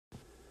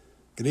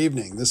Good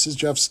evening. This is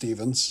Jeff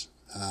Stevens.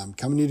 I'm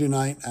coming to you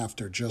tonight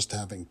after just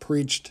having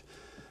preached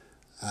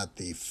at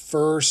the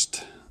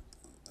first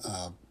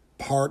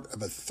part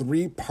of a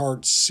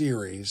three-part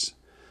series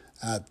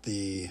at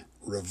the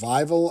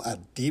Revival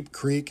at Deep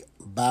Creek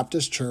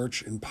Baptist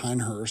Church in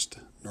Pinehurst,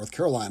 North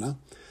Carolina.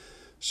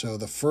 So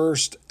the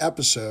first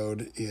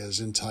episode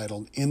is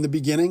entitled In the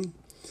Beginning.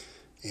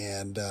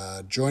 And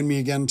join me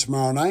again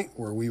tomorrow night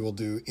where we will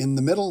do In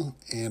the Middle,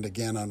 and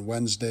again on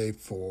Wednesday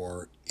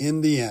for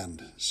In the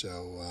End.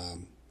 So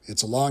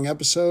it's a long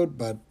episode,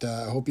 but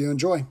I hope you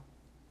enjoy.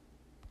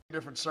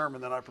 Different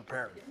sermon than I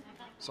prepared.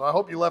 So I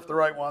hope you left the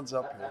right ones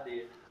up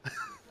here.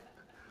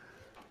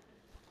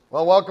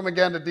 Well, welcome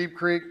again to Deep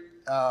Creek.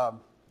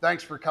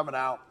 Thanks for coming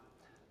out.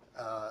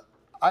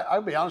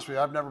 I'll be honest with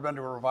you, I've never been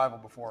to a revival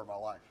before in my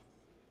life.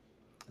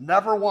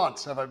 Never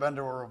once have I been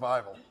to a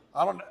revival.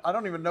 I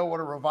don't even know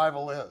what a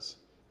revival is.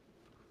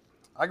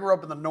 I grew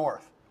up in the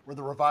North where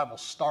the revival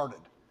started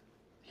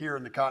here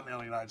in the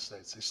continental United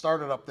States. They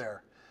started up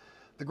there.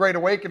 The Great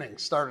Awakening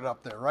started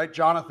up there, right?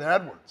 Jonathan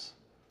Edwards,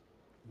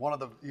 one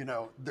of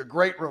the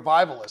great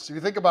revivalists. If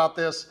you think about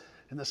this,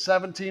 in the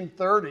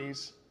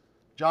 1730s,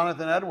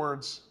 Jonathan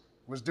Edwards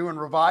was doing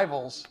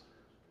revivals,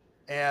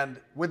 and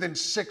within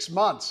 6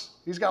 months,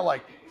 he's got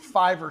like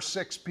 5 or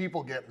 6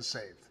 people getting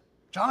saved.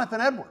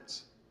 Jonathan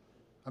Edwards.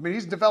 I mean,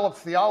 he's developed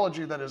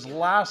theology that has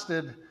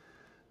lasted,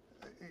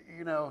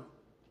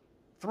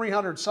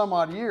 300 some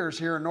odd years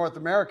here in North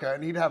America,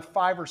 and he'd have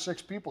 5 or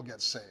 6 people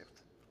get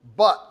saved.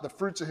 But the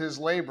fruits of his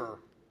labor,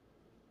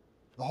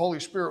 the Holy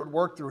Spirit would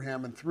work through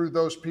him and through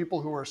those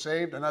people who are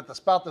saved. And at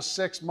about the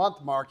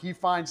 6-month mark, he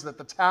finds that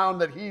the town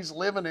that he's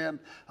living in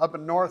up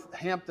in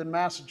Northampton,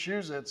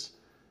 Massachusetts,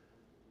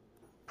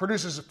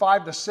 produces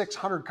 500 to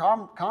 600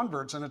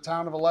 converts in a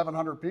town of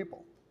 1,100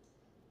 people.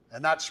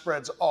 And that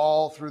spreads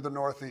all through the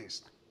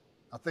Northeast.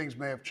 Now, things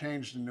may have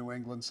changed in New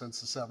England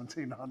since the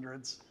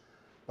 1700s,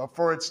 but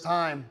for its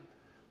time,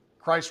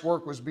 Christ's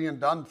work was being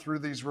done through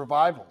these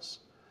revivals.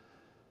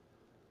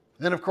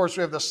 Then, of course,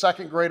 we have the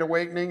Second Great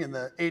Awakening in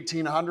the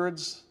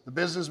 1800s, the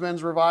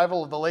Businessmen's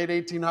Revival of the late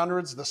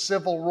 1800s, the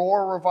Civil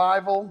War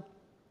Revival,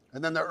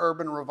 and then the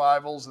urban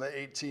revivals of the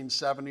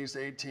 1870s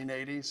to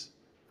 1880s.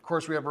 Of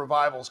course, we have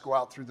revivals go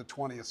out through the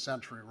 20th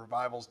century,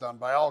 revivals done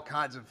by all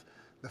kinds of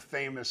the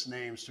famous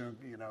names,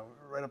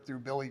 right up through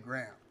Billy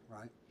Graham,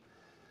 right?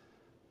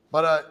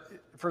 But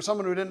for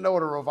someone who didn't know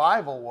what a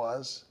revival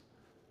was,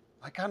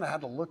 I kind of had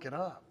to look it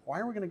up.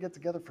 Why are we going to get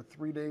together for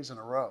 3 days in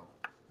a row?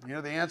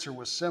 The answer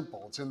was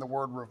simple. It's in the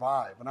word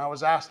revive. And I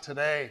was asked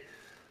today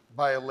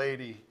by a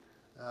lady,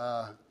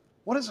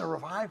 what is a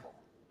revival?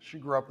 She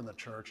grew up in the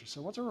church. She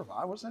said, what's a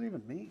revival? What does that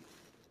even mean?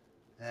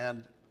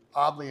 And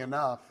oddly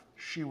enough,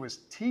 she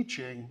was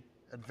teaching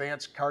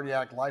advanced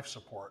cardiac life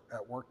support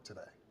at work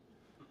today.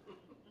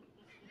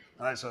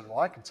 And I said, well,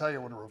 I can tell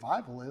you what a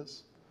revival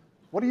is.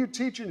 What are you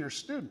teaching your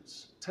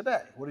students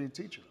today? What are you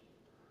teaching them?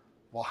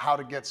 Well, how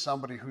to get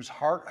somebody whose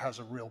heart has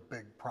a real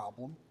big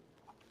problem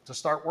to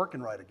start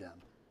working right again.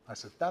 I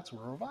said, that's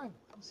what a revival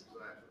is.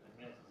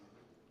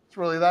 It's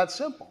really that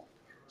simple.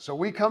 So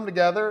we come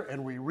together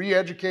and we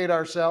re-educate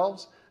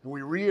ourselves and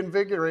we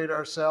reinvigorate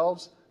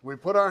ourselves. We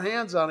put our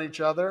hands on each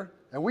other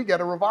and we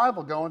get a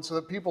revival going so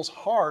that people's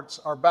hearts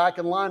are back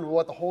in line with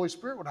what the Holy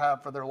Spirit would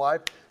have for their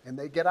life, and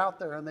they get out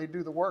there and they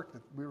do the work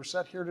that we were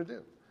set here to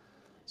do.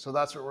 So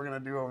that's what we're going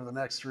to do over the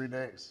next 3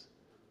 days,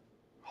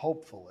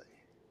 hopefully.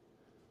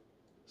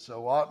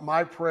 So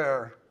my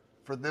prayer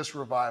for this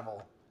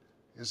revival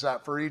is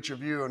that for each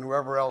of you and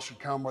whoever else should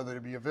come, whether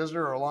it be a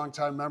visitor or a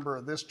longtime member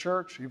of this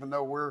church, even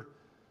though we're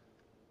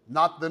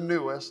not the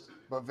newest,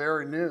 but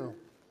very new,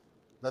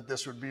 that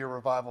this would be a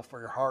revival for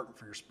your heart and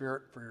for your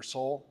spirit, for your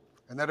soul,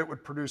 and that it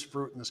would produce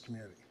fruit in this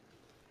community.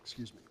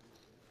 Excuse me.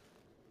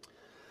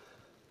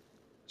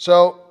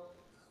 So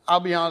I'll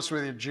be honest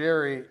with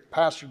you,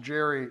 Pastor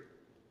Jerry,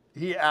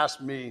 he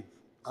asked me,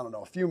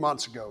 a few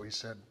months ago, he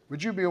said,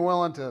 would you be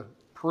willing to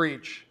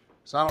preach?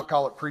 So I don't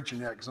call it preaching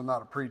yet because I'm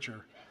not a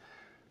preacher.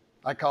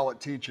 I call it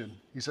teaching.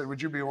 He said,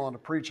 would you be willing to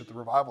preach at the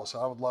revival?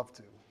 So I would love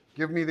to.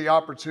 Give me the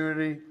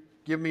opportunity,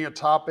 give me a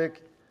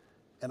topic,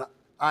 and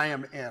I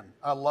am in.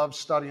 I love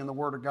studying the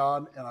Word of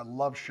God, and I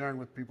love sharing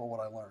with people what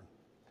I learn.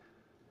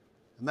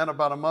 And then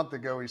about a month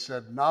ago, he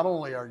said, not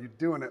only are you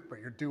doing it, but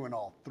you're doing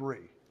all 3.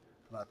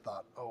 And I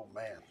thought, oh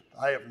man,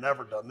 I have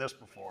never done this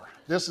before.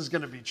 This is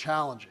going to be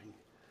challenging.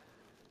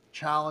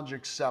 Challenge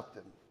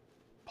accepted.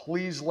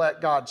 Please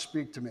let God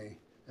speak to me,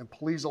 and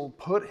please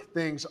put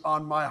things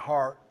on my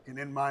heart and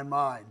in my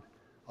mind.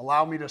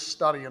 Allow me to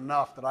study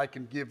enough that I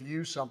can give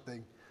you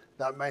something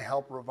that may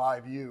help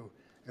revive you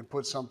and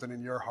put something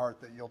in your heart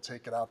that you'll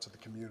take it out to the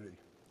community.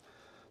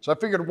 So I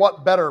figured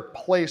what better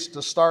place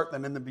to start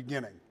than in the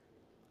beginning.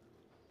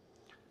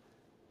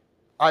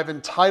 I've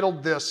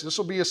entitled this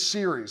will be a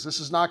series.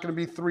 This is not going to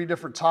be 3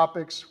 different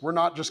topics. We're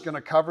not just going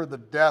to cover the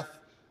death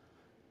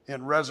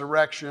and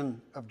resurrection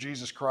of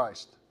Jesus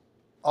Christ.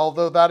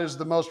 Although that is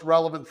the most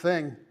relevant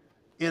thing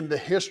in the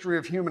history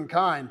of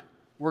humankind,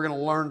 we're going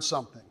to learn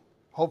something.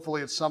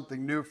 Hopefully it's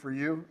something new for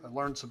you. I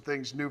learned some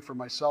things new for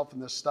myself in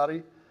this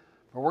study.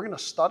 But we're going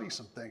to study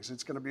some things.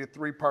 It's going to be a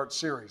 3-part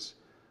series.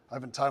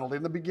 I've entitled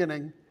In the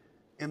Beginning,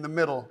 In the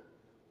Middle,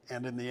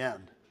 and In the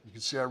End. You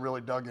can see I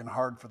really dug in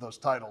hard for those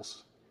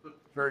titles.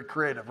 Very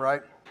creative,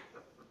 right?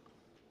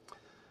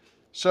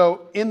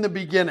 So, in the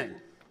beginning,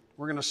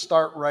 we're going to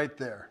start right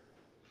there.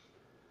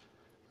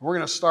 We're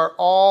going to start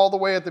all the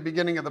way at the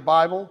beginning of the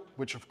Bible,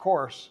 which, of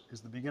course,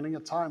 is the beginning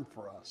of time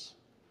for us.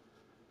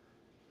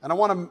 And I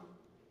want to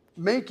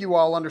make you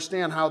all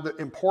understand how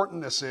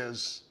important this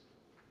is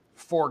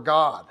for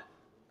God.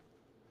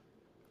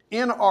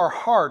 In our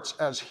hearts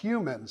as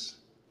humans,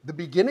 the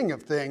beginning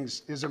of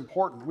things is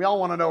important. We all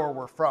want to know where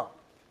we're from.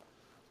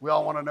 We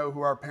all want to know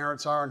who our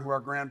parents are and who our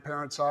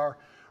grandparents are.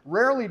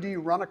 Rarely do you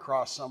run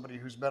across somebody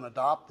who's been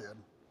adopted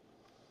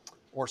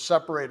or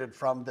separated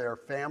from their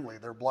family,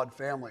 their blood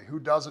family, who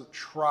doesn't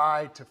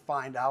try to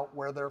find out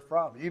where they're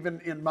from.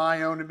 Even in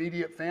my own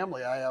immediate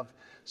family, I have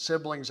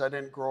siblings I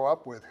didn't grow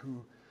up with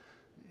who,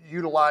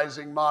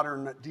 utilizing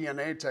modern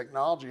DNA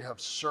technology, have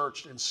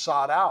searched and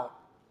sought out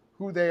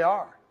who they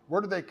are.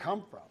 Where do they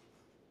come from?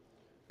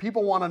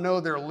 People want to know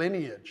their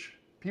lineage.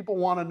 People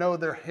want to know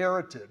their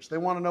heritage. They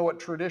want to know what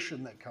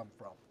tradition they come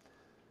from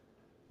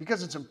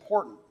because it's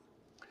important.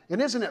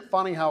 And isn't it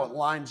funny how it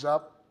lines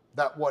up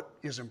that what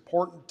is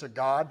important to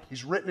God,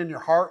 He's written in your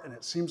heart, and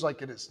it seems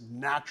like it is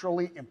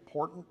naturally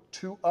important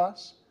to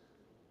us,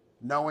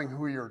 knowing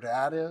who your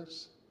dad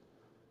is?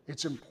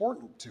 It's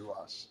important to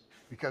us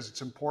because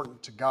it's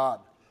important to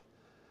God.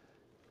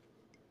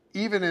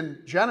 Even in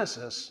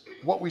Genesis,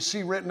 what we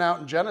see written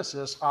out in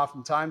Genesis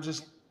oftentimes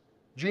is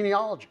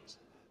genealogies.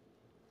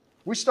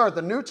 We start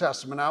the New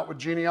Testament out with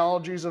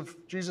genealogies of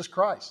Jesus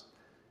Christ.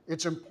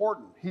 It's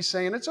important. He's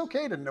saying it's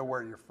okay to know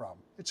where you're from.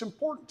 It's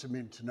important to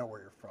me to know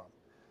where you're from.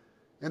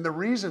 And the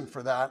reason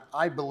for that,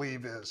 I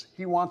believe, is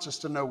He wants us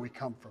to know we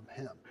come from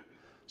Him.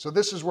 So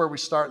this is where we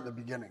start in the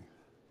beginning.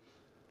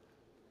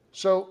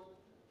 So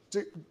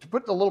to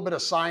put a little bit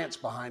of science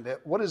behind it,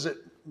 what does it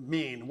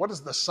mean? What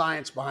does the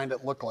science behind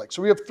it look like?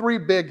 So we have 3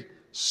 big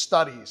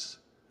studies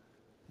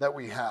that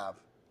we have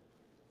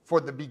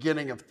for the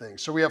beginning of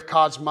things. So we have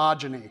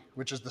cosmogony,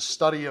 which is the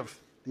study of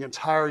the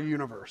entire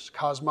universe.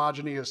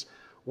 Cosmogony is,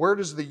 where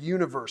does the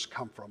universe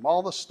come from?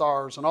 All the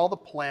stars and all the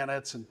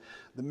planets and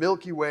the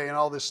Milky Way and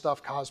all this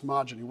stuff,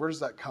 cosmogony, where does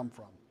that come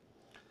from?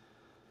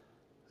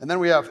 And then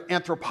we have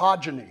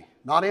anthropogeny,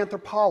 not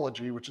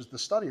anthropology, which is the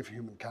study of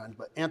humankind,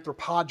 but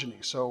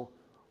anthropogeny. So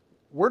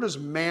where does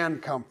man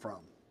come from?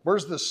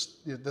 Where's the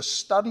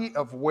study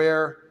of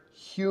where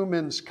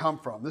humans come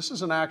from? This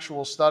is an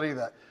actual study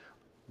that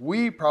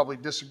we probably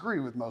disagree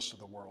with most of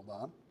the world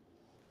on,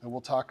 and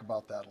we'll talk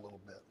about that a little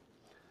bit.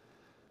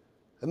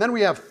 And then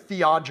we have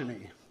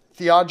theogony.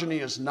 Theogony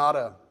is not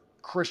a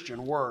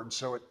Christian word,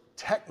 so it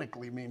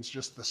technically means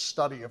just the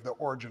study of the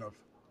origin of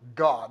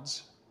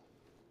gods.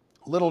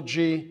 Little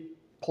g,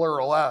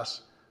 plural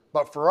s.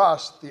 But for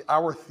us,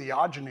 our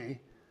theogony,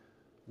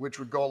 which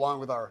would go along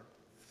with our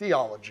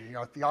theology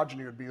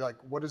would be like,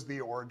 what is the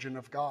origin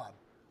of God?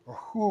 Or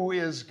who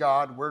is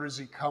God? Where does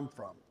He come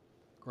from?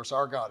 Of course,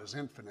 our God is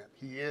infinite.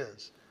 He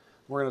is.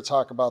 We're going to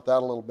talk about that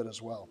a little bit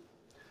as well.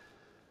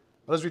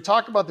 But as we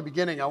talk about the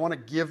beginning, I want to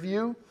give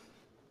you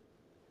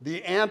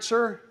the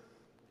answer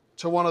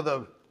to one of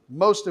the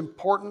most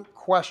important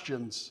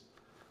questions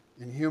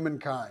in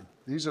humankind.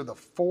 These are the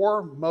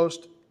 4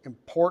 most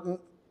important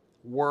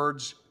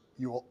words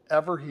you will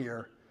ever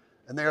hear,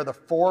 and they are the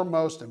 4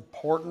 most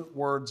important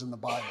words in the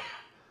Bible.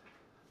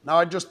 Now,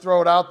 I just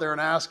throw it out there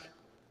and ask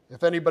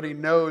if anybody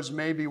knows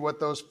maybe what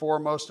those 4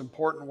 most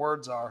important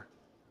words are.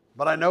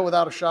 But I know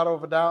without a shadow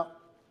of a doubt,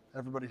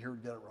 everybody here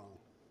would get it wrong.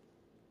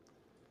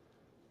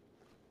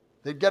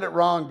 They'd get it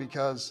wrong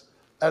because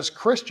as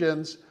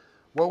Christians,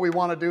 what we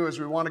want to do is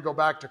we want to go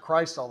back to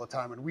Christ all the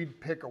time, and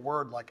we'd pick a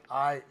word like,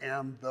 I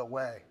am the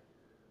way,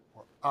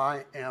 or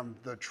I am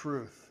the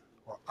truth,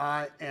 or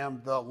I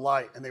am the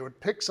light. And they would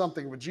pick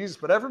something with Jesus,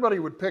 but everybody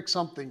would pick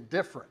something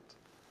different.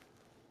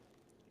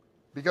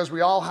 Because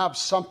we all have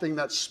something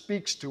that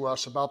speaks to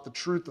us about the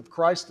truth of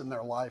Christ in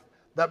their life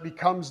that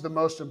becomes the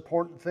most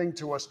important thing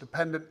to us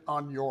dependent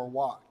on your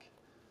walk.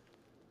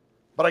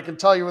 But I can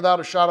tell you without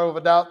a shadow of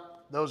a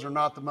doubt, those are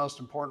not the most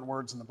important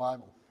words in the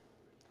Bible.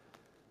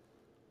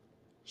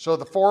 So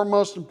the 4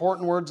 most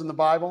important words in the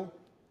Bible,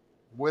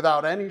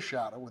 without any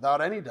shadow,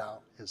 without any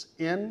doubt, is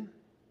in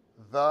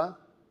the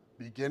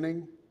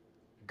beginning,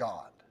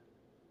 God.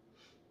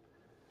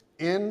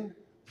 In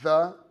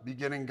the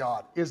beginning,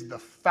 God is the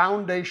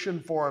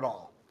foundation for it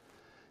all.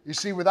 You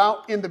see,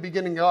 without in the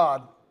beginning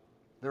God,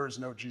 there is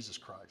no Jesus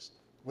Christ.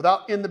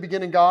 Without in the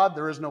beginning God,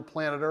 there is no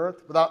planet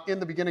Earth. Without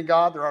in the beginning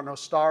God, there are no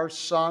stars,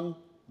 sun,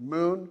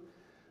 moon.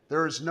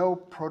 There is no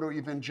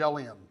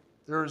proto-evangelium.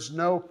 There is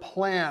no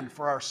plan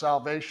for our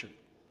salvation.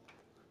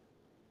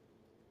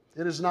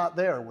 It is not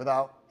there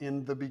without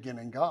in the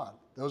beginning God.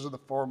 Those are the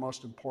 4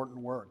 most important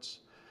words.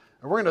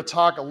 And we're going to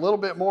talk a little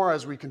bit more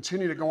as we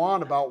continue to go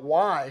on about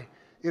why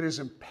it is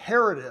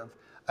imperative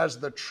as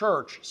the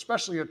church,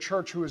 especially a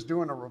church who is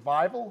doing a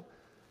revival,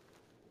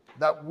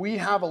 that we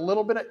have a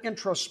little bit of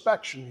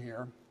introspection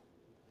here,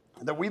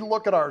 that we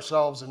look at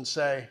ourselves and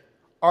say,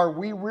 are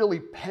we really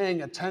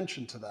paying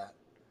attention to that?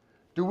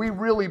 Do we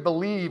really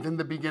believe in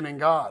the beginning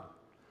God?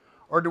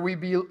 Or do we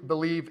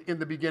believe in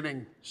the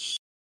beginning,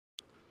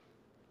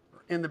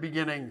 in the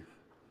beginning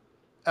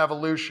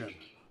evolution,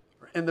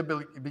 or in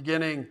the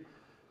beginning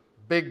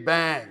Big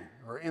Bang,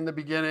 or in the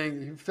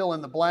beginning, you fill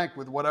in the blank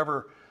with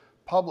whatever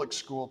public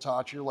school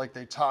taught you, like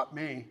they taught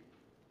me,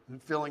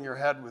 and filling your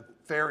head with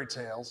fairy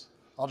tales.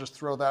 I'll just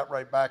throw that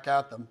right back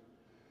at them.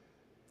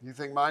 You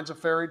think mine's a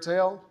fairy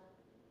tale?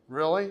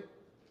 Really?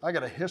 I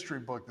got a history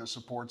book that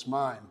supports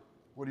mine.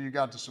 What do you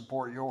got to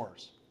support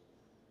yours?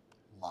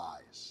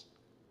 Lies.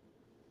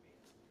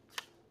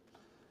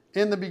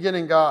 In the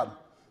beginning, God.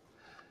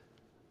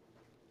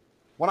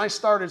 When I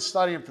started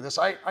studying for this,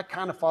 I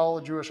kind of follow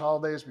the Jewish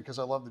holidays because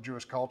I love the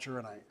Jewish culture,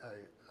 and I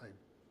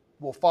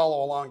will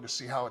follow along to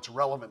see how it's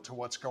relevant to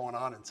what's going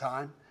on in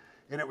time.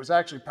 And it was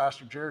actually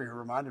Pastor Jerry who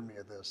reminded me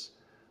of this.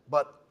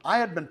 But I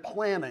had been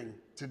planning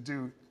to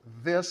do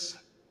this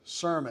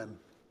sermon,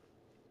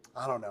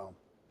 I don't know,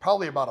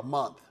 probably about a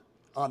month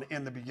on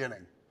In the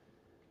Beginning.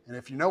 And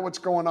if you know what's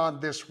going on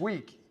this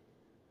week,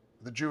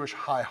 the Jewish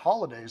high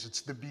holidays,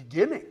 it's the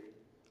beginning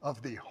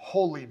of the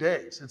holy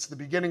days. It's the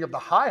beginning of the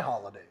high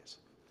holidays.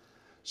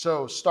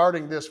 So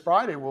starting this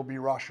Friday will be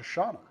Rosh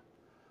Hashanah,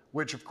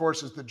 which of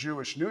course is the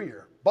Jewish New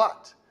Year.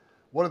 But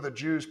what do the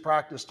Jews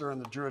practice during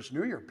the Jewish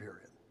New Year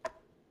period?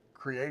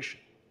 Creation.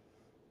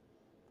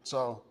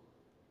 So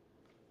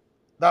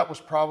that was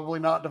probably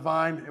not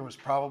divine. It was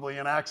probably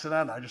an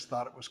accident. I just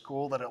thought it was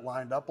cool that it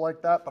lined up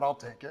like that, but I'll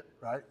take it,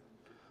 right?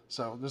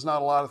 So there's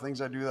not a lot of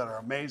things I do that are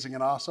amazing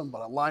and awesome,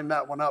 but I lined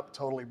that one up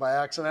totally by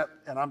accident,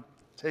 and I'm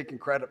taking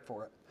credit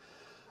for it.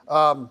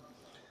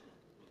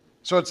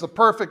 So it's the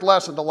perfect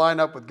lesson to line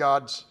up with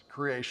God's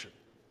creation.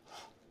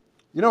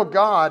 You know,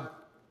 God,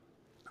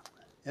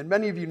 and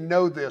many of you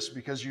know this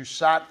because you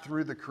sat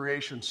through the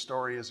creation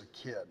story as a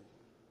kid.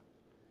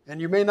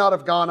 And you may not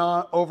have gone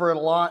on over it a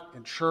lot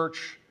in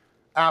church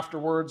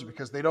afterwards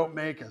because they don't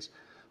make as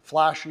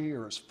flashy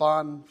or as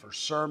fun for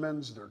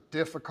sermons. They're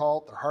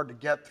difficult. They're hard to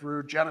get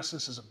through.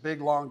 Genesis is a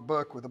big, long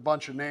book with a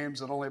bunch of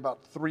names that only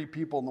about 3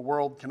 people in the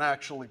world can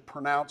actually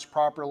pronounce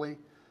properly.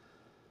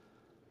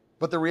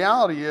 But the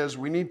reality is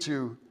we need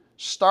to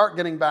start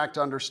getting back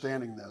to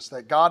understanding this,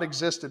 that God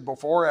existed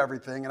before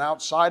everything and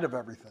outside of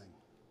everything.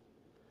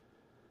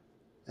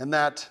 And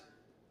that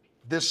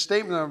this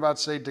statement I'm about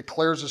to say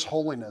declares His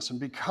holiness. And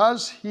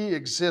because He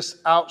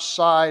exists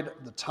outside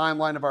the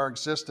timeline of our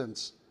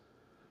existence,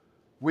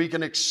 we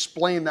can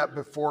explain that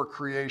before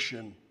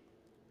creation,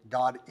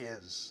 God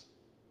is.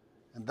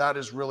 And that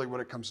is really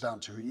what it comes down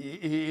to.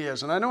 He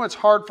is. And I know it's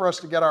hard for us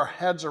to get our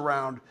heads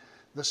around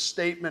the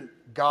statement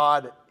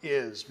God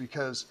is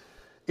because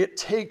it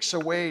takes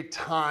away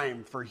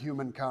time for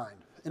humankind.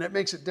 And it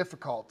makes it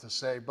difficult to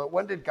say, but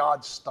when did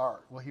God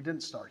start? Well, He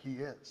didn't start. He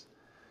is.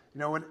 You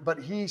know, but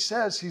He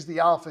says He's the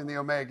Alpha and the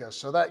Omega.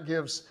 So that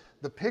gives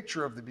the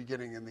picture of the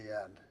beginning and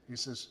the end. He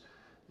says,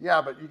 yeah,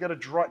 but you got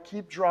to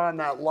keep drawing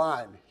that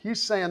line.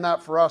 He's saying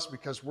that for us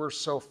because we're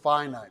so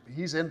finite.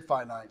 He's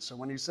infinite. So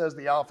when He says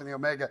the Alpha and the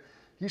Omega,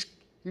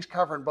 He's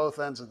covering both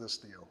ends of this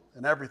deal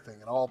and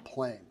everything in all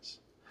planes.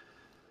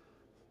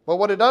 But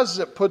what it does is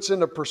it puts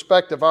into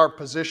perspective our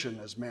position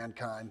as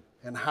mankind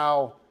and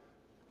how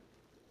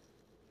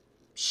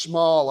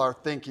small our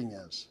thinking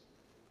is.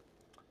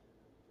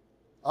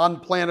 On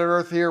planet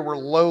Earth here, we're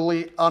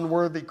lowly,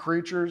 unworthy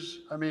creatures.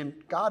 I mean,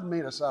 God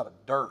made us out of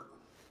dirt.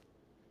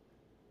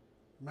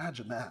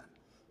 Imagine that.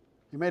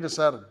 He made us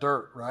out of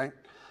dirt, right?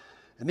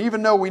 And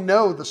even though we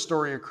know the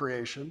story of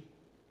creation,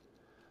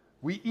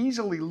 we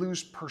easily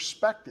lose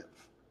perspective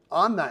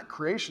on that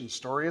creation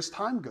story as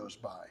time goes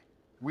by.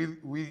 We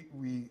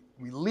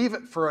leave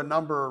it for a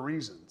number of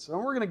reasons. And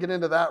we're going to get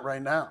into that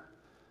right now.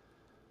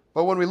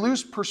 But when we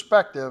lose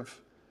perspective,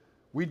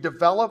 we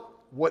develop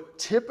what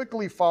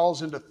typically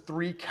falls into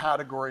 3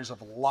 categories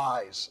of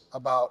lies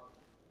about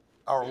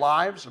our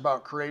lives,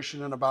 about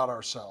creation, and about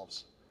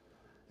ourselves.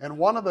 And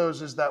one of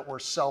those is that we're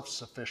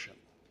self-sufficient.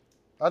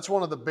 That's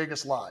one of the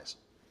biggest lies.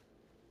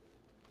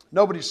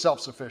 Nobody's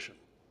self-sufficient.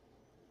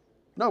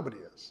 Nobody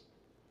is.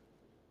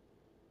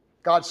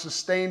 God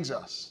sustains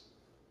us.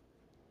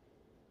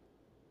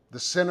 The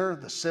sinner,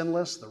 the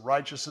sinless, the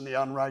righteous, and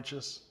the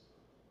unrighteous.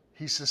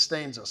 He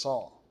sustains us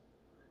all.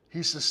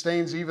 He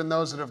sustains even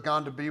those that have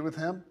gone to be with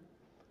Him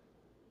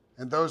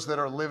and those that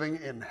are living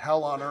in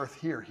hell on earth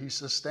here. He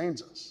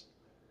sustains us.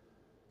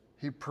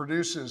 He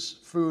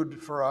produces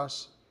food for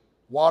us,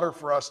 water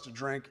for us to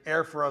drink,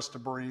 air for us to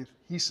breathe.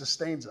 He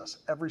sustains us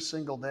every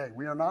single day.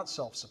 We are not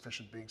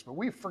self-sufficient beings, but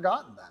we've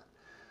forgotten that.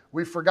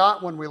 We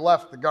forgot when we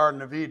left the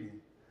Garden of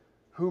Eden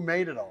who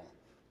made it all.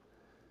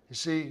 You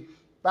see,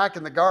 back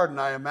in the garden,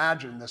 I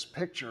imagine this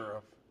picture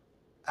of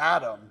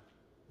Adam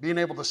being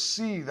able to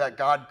see that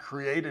God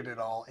created it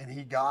all and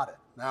he got it.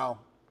 Now,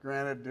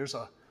 granted, there's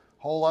a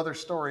whole other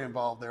story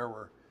involved there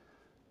where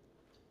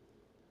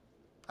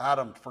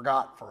Adam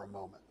forgot for a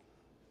moment.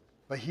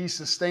 But he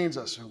sustains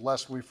us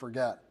lest we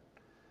forget.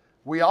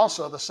 We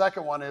also, the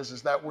second one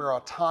is that we're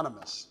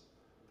autonomous.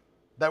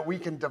 that we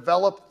can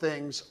develop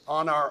things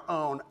on our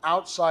own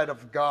outside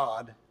of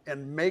God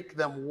and make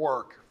them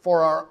work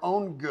for our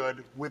own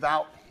good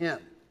without Him.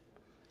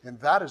 And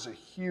that is a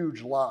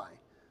huge lie,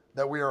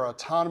 that we are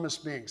autonomous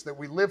beings, that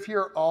we live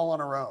here all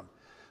on our own,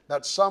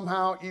 that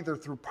somehow either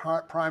through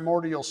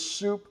primordial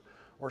soup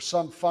or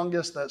some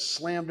fungus that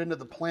slammed into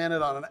the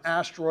planet on an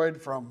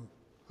asteroid from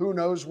who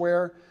knows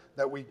where,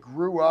 that we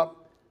grew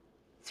up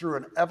through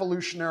an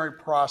evolutionary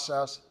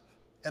process,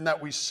 and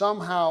that we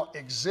somehow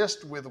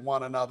exist with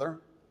one another,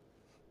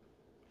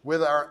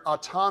 with our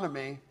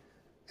autonomy,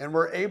 and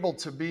we're able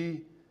to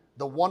be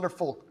the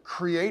wonderful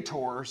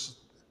creators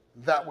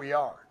that we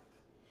are.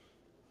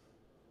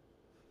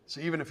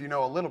 So even if you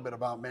know a little bit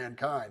about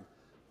mankind,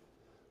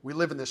 we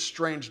live in this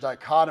strange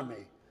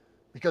dichotomy,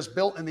 because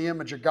built in the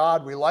image of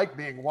God, we like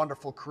being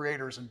wonderful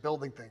creators and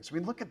building things.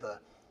 We look at the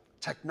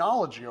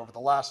technology over the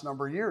last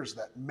number of years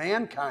that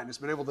mankind has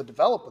been able to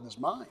develop in his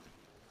mind.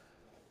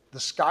 The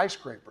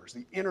skyscrapers,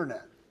 the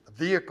internet, the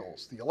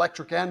vehicles, the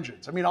electric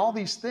engines. I mean, all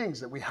these things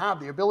that we have,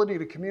 the ability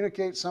to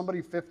communicate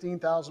somebody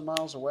 15,000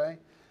 miles away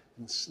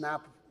in the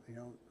snap,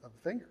 of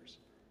fingers.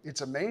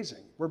 It's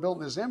amazing. We're built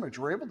in his image.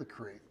 We're able to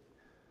create.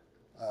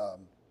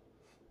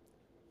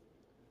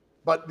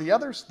 But the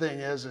other thing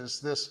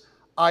is this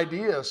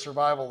idea of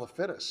survival of the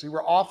fittest. See,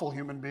 we're awful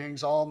human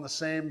beings all in the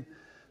same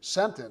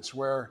sentence,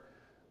 where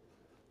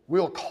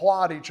we'll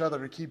clod each other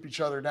to keep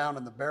each other down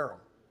in the barrel.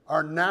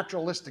 Our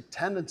naturalistic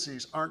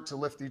tendencies aren't to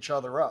lift each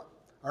other up.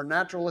 Our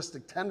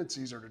naturalistic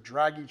tendencies are to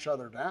drag each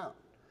other down.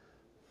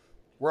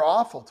 We're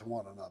awful to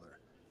one another.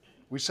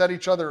 We set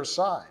each other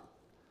aside.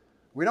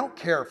 We don't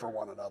care for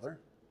one another.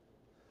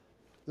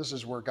 This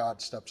is where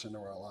God steps into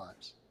our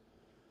lives.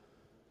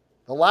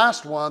 The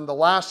last one, the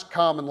last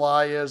common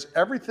lie is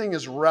everything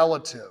is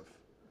relative,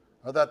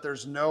 or that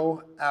there's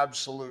no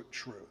absolute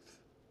truth.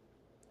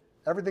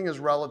 Everything is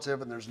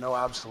relative and there's no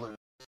absolute.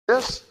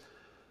 This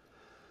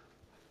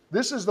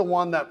is the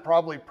one that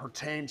probably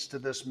pertains to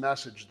this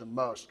message the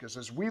most, because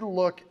as we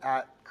look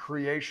at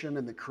creation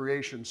and the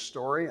creation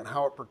story and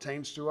how it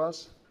pertains to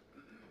us,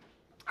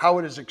 how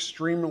it is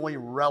extremely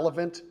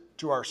relevant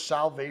to our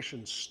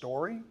salvation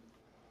story,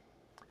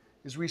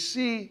 is we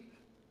see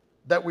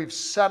that we've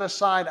set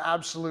aside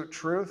absolute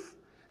truth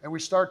and we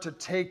start to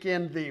take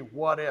in the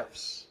what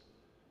ifs.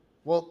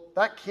 Well,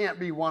 that can't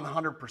be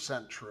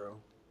 100% true.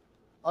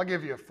 I'll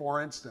give you a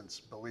for instance,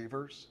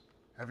 believers.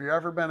 Have you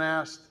ever been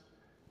asked,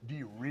 do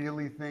you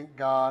really think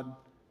God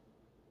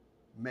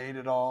made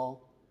it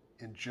all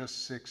in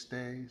just 6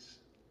 days?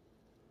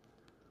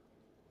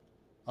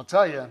 I'll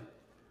tell you,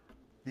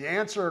 the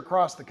answer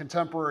across the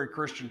contemporary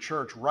Christian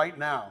church right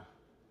now,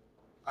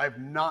 I've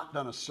not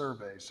done a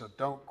survey, so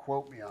don't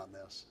quote me on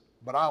this,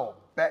 but I will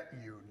bet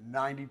you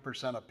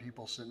 90% of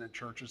people sitting in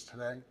churches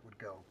today would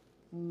go,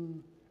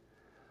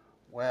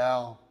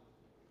 well,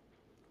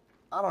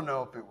 I don't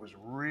know if it was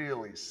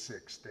really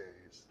 6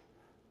 days.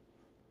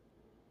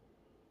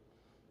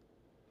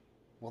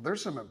 Well,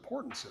 there's some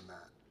importance in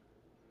that.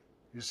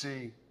 You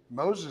see,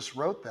 Moses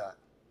wrote that.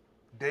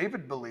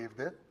 David believed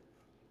it.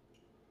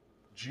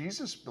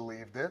 Jesus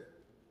believed it.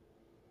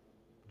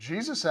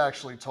 Jesus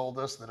actually told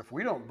us that if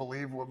we don't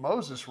believe what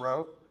Moses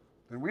wrote,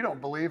 then we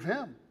don't believe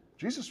him.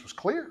 Jesus was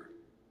clear.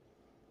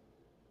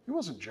 He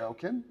wasn't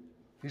joking.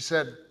 He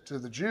said to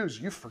the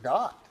Jews, you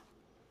forgot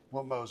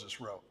what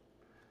Moses wrote.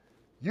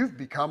 You've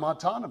become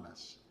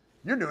autonomous.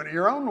 You're doing it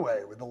your own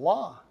way with the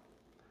law.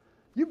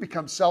 You've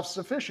become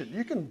self-sufficient.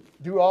 You can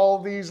do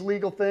all these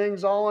legal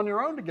things all on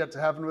your own to get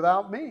to heaven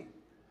without me.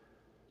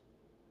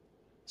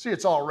 See,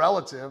 it's all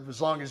relative.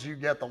 As long as you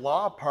get the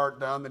law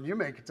part done, then you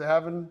make it to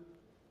heaven,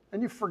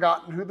 and you've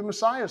forgotten who the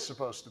Messiah is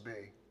supposed to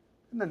be.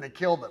 And then they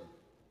killed him.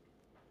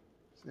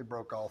 So they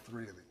broke all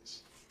three of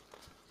these.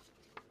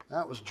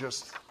 That was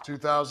just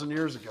 2,000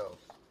 years ago.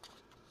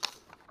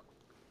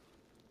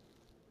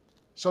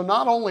 So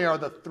not only are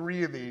the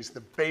three of these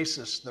the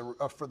basis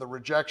for the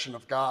rejection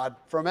of God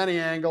from any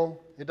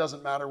angle, it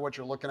doesn't matter what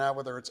you're looking at,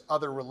 whether it's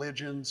other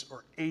religions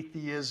or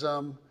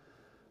atheism.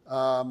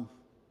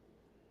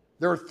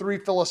 There are three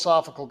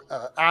philosophical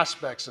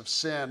aspects of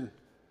sin,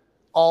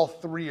 all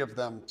three of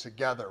them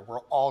together were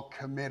all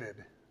committed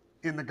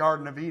in the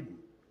Garden of Eden,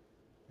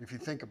 if you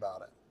think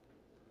about it.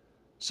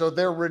 So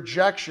their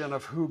rejection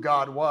of who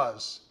God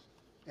was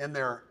and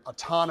their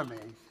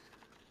autonomy,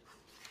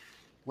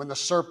 when the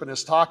serpent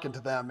is talking to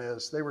them,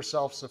 is they were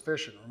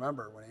self-sufficient.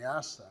 Remember when he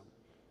asked them,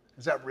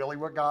 is that really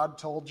what God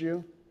told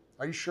you?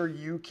 Are you sure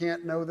you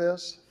can't know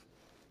this?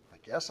 I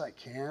guess I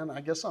can.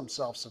 I guess I'm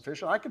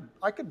self-sufficient.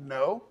 I could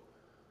know.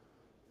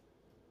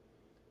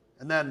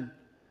 And then,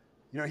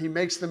 he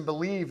makes them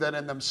believe that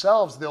in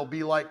themselves they'll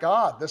be like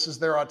God. This is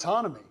their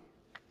autonomy.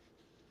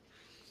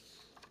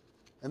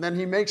 And then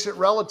he makes it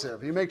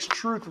relative. He makes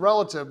truth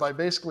relative by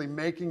basically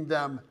making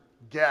them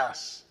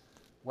guess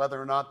whether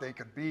or not they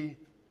could be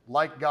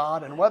like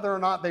God and whether or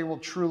not they will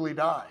truly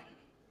die.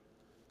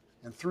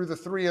 And through the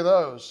three of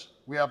those,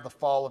 we have the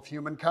fall of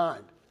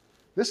humankind.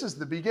 This is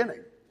the beginning.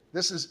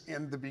 This is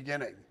in the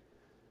beginning.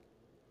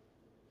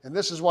 And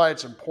this is why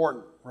it's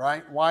important.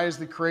 right? Why is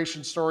the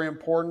creation story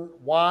important?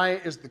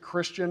 Why is the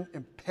Christian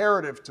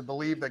imperative to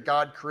believe that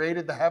God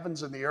created the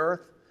heavens and the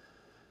earth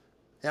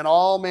and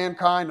all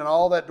mankind and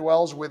all that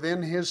dwells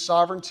within his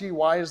sovereignty?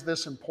 Why is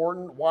this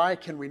important? Why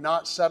can we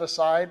not set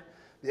aside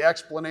the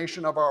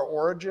explanation of our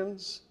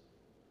origins?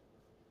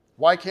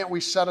 Why can't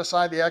we set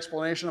aside the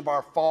explanation of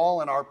our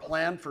fall and our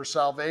plan for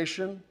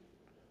salvation?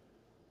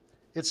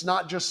 It's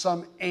not just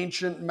some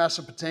ancient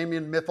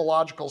Mesopotamian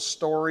mythological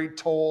story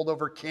told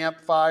over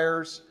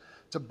campfires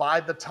to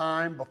bide the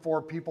time before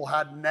people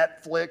had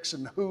Netflix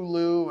and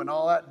Hulu and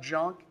all that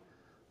junk.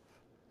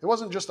 It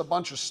wasn't just a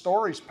bunch of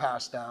stories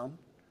passed down.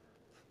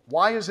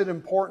 Why is it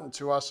important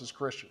to us as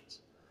Christians?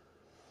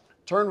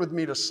 Turn with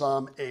me to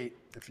Psalm 8,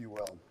 if you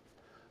will.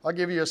 I'll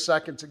give you a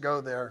second to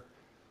go there.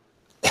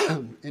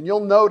 And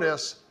you'll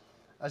notice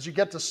as you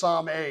get to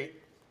Psalm 8,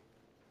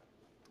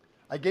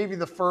 I gave you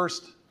the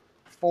first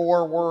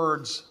 4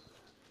 words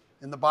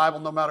in the Bible,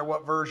 no matter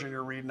what version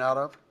you're reading out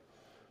of.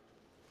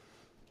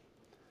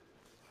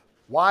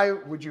 Why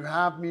would you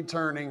have me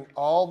turning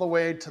all the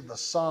way to the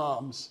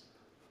Psalms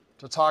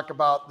to talk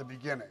about the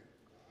beginning?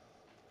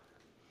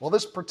 Well,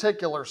 this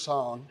particular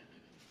song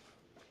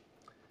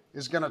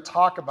is going to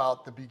talk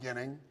about the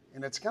beginning,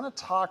 and it's going to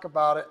talk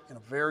about it in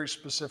a very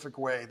specific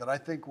way that I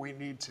think we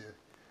need to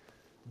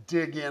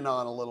dig in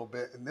on a little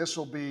bit. And this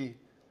will be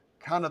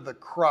kind of the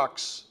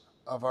crux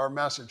of our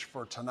message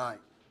for tonight.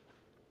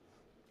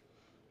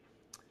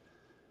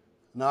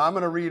 Now, I'm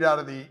going to read out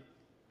of the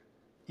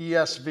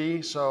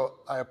ESV, so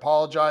I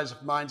apologize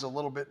if mine's a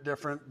little bit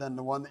different than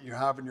the one that you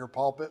have in your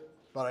pulpit,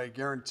 but I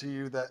guarantee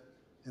you that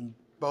in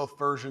both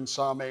versions,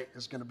 Psalm 8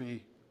 is going to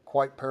be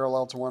quite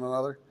parallel to one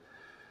another.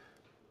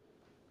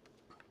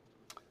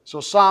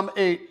 So Psalm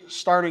 8,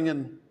 starting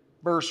in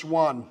verse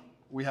 1,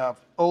 we have,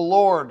 O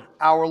Lord,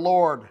 our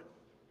Lord,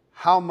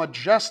 how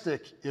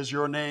majestic is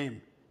your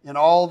name in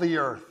all the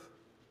earth.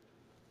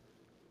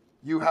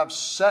 You have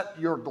set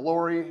your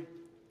glory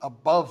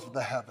above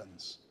the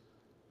heavens.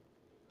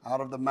 Out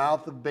of the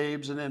mouth of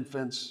babes and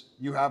infants,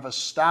 you have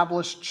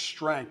established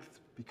strength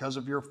because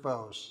of your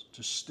foes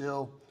to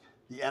still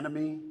the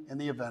enemy and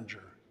the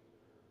avenger.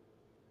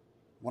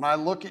 When I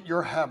look at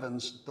your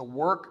heavens, the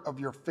work of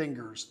your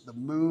fingers, the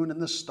moon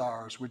and the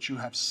stars, which you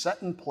have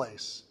set in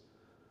place,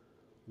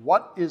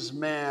 what is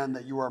man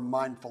that you are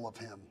mindful of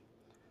him,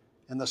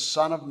 and the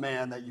Son of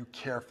Man that you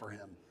care for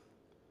him?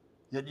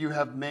 Yet you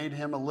have made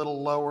him a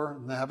little lower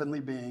than the heavenly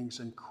beings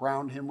and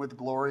crowned him with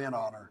glory and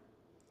honor.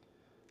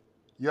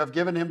 You have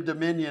given him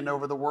dominion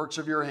over the works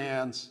of your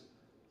hands.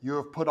 You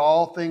have put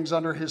all things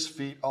under his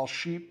feet, all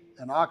sheep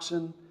and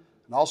oxen,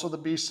 and also the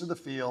beasts of the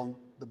field,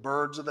 the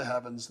birds of the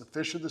heavens, the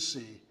fish of the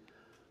sea,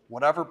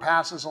 whatever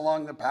passes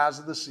along the paths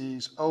of the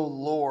seas. O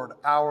Lord,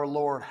 our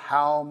Lord,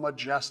 how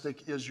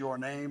majestic is your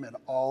name in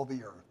all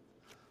the earth.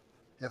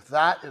 If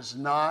that is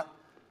not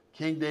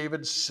King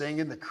David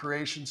singing the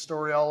creation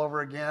story all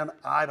over again,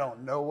 I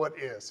don't know what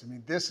is. I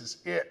mean, this is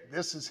it.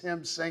 This is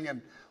him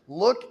singing,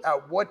 look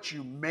at what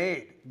you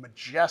made,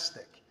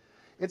 majestic.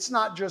 It's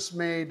not just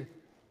made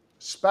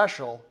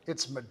special,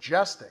 it's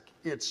majestic.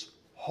 It's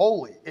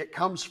holy. It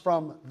comes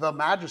from the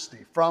majesty,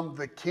 from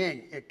the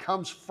king. It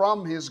comes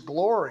from his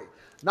glory,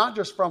 not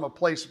just from a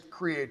place of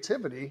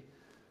creativity.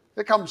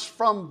 It comes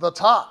from the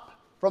top,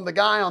 from the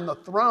guy on the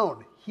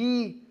throne.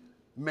 He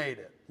made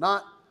it.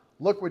 Not,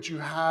 look what you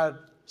had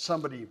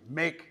somebody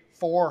make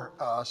for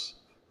us.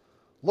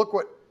 Look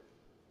what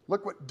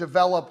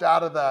developed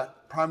out of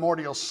that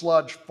primordial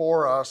sludge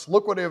for us.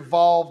 Look what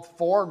evolved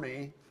for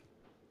me.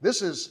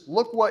 This is,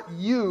 look what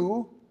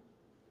you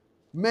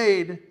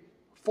made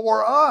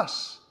for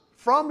us.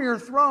 From your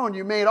throne,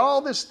 you made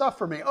all this stuff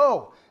for me.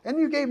 Oh, and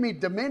you gave me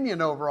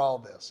dominion over all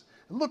this.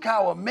 And look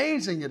how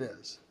amazing it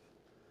is.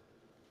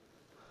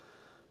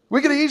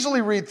 We could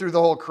easily read through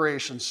the whole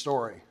creation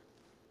story.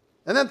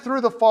 And then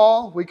through the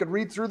fall, we could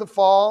read through the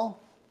fall.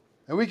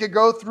 And we could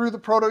go through the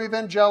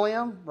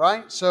proto-evangelium,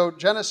 right? So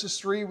Genesis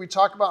 3, we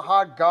talk about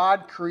how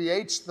God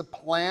creates the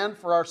plan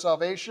for our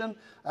salvation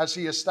as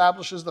he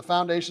establishes the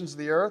foundations of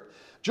the earth,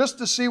 just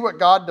to see what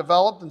God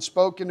developed and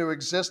spoke into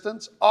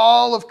existence,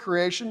 all of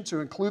creation to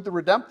include the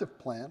redemptive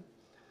plan.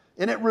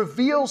 And it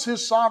reveals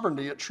his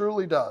sovereignty, it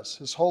truly does,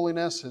 his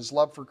holiness, his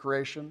love for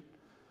creation.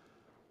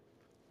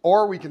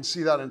 Or we can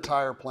see that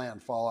entire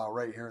plan fall out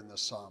right here in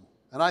this psalm.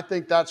 And I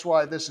think that's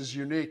why this is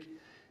unique.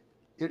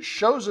 It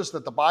shows us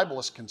that the Bible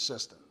is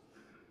consistent,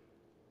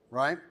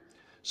 right?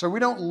 So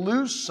we don't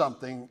lose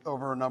something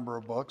over a number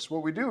of books.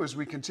 What we do is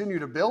we continue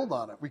to build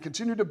on it. We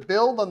continue to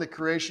build on the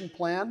creation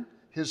plan,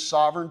 his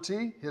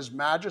sovereignty, his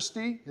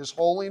majesty, his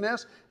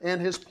holiness,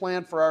 and his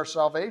plan for our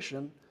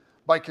salvation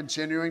by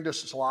continuing to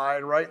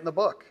slide right in the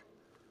book.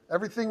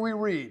 Everything we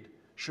read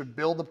should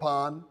build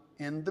upon,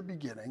 in the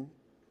beginning,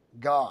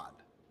 God.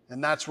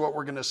 And that's what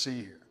we're going to see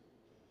here.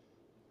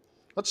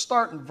 Let's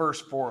start in verse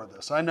 4 of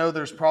this. I know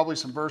there's probably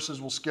some verses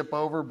we'll skip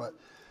over, but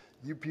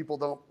you people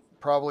don't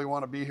probably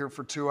want to be here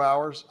for 2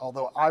 hours,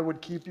 although I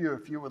would keep you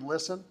if you would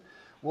listen.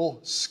 We'll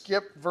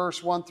skip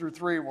verse 1 through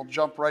 3, and we'll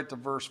jump right to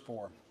verse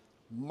 4.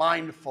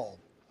 Mindful.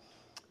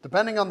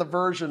 Depending on the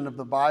version of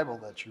the Bible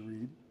that you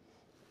read,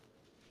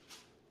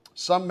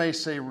 some may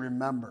say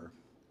remember.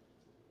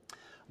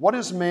 What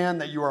is man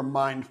that you are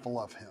mindful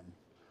of him,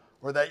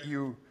 or that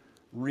you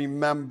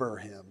remember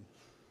him?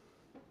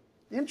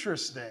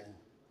 Interesting.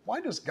 Why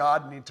does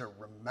God need to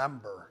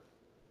remember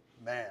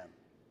man?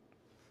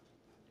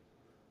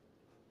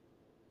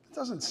 It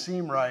doesn't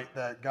seem right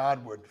that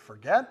God would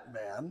forget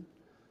man.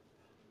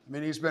 I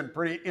mean, he's been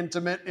pretty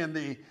intimate in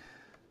the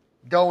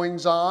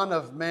goings on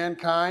of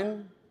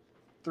mankind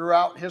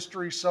throughout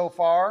history so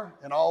far,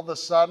 and all of a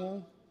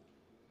sudden,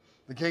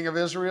 the king of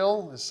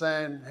Israel is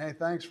saying, hey,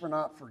 thanks for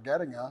not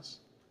forgetting us.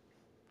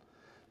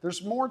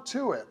 There's more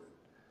to it.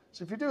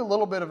 So if you do a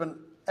little bit of an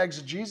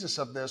exegesis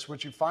of this,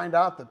 what you find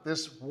out that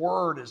this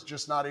word is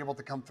just not able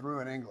to come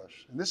through in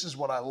English. And this is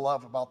what I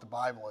love about the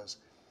Bible is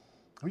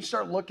when you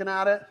start looking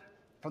at it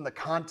from the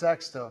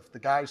context of the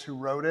guys who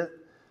wrote it,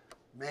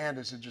 man,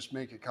 does it just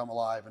make it come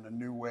alive in a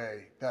new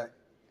way that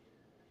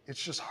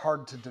it's just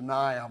hard to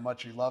deny how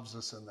much he loves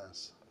us in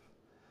this.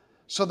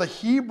 So the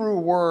Hebrew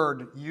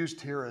word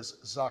used here is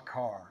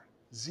zakar,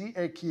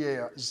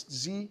 Z-A-K-A-R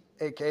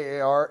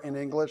in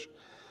English.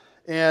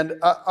 And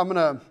I'm going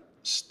to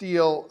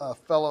steal a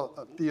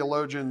fellow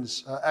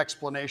theologian's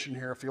explanation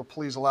here, if you'll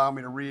please allow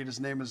me to read.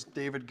 His name is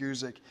David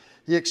Guzik.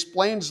 He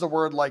explains the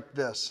word like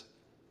this.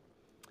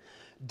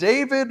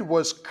 David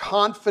was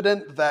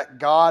confident that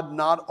God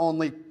not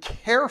only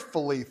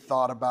carefully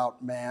thought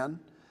about man,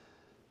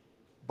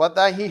 but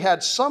that he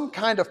had some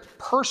kind of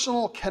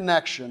personal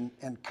connection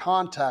and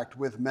contact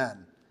with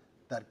men,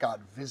 that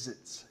God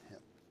visits him.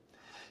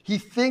 He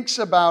thinks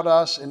about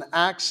us and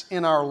acts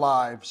in our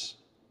lives.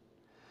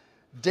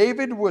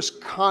 David was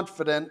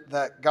confident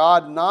that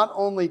God not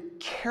only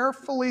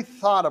carefully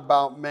thought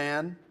about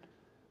man,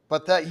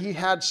 but that he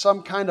had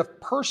some kind of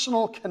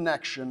personal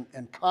connection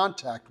and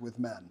contact with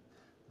men,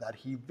 that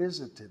he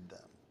visited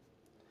them.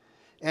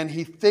 And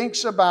he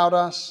thinks about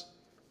us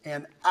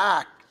and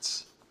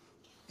acts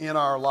in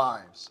our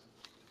lives.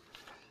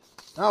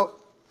 Now,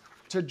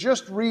 to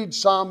just read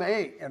Psalm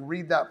 8 and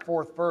read that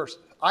fourth verse,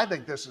 I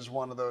think this is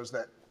one of those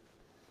that,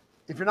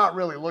 if you're not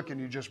really looking,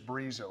 you just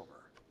breeze over.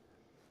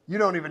 You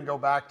don't even go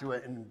back to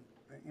it. And,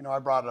 I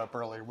brought it up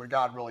earlier. Would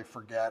God really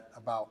forget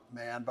about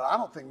man? But I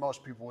don't think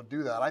most people would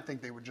do that. I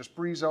think they would just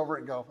breeze over it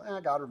and go,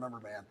 God, remember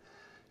man,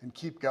 and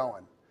keep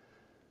going.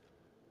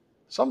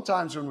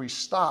 Sometimes when we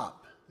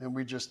stop and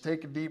we just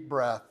take a deep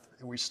breath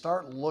and we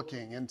start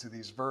looking into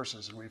these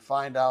verses and we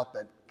find out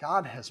that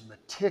God has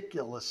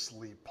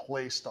meticulously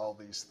placed all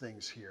these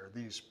things here,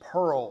 these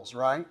pearls,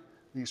 right?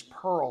 These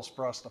pearls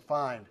for us to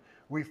find.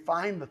 We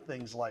find the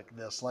things like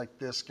this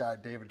guy,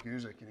 David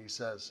Guzik, and he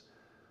says,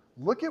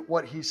 look at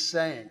what he's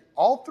saying.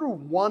 All through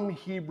one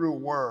Hebrew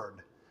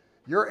word,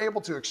 you're able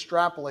to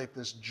extrapolate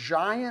this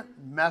giant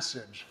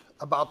message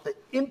about the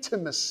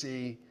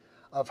intimacy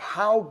of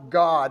how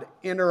God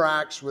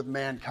interacts with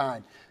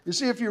mankind. You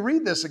see, if you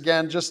read this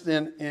again, just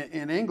in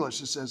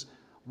English, it says,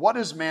 what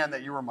is man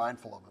that you were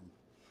mindful of him?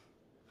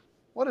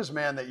 What is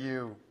man that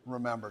you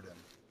remembered him?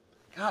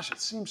 Gosh, it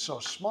seems so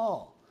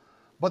small.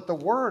 But the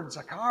word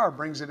zakar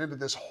brings it into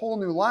this whole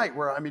new light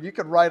where, you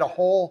could write a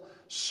whole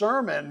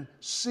sermon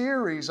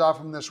series off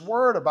from this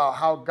word about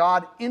how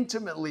God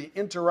intimately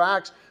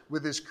interacts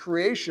with his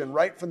creation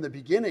right from the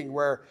beginning,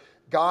 where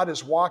God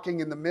is walking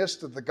in the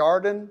midst of the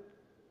garden,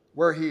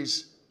 where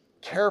he's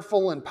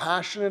careful and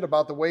passionate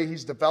about the way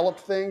he's developed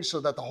things so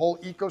that the whole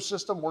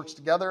ecosystem works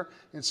together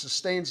and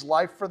sustains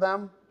life for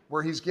them,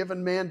 where he's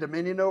given man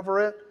dominion over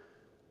it,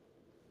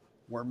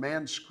 where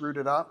man screwed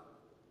it up.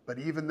 But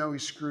even though he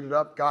screwed it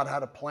up, God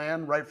had a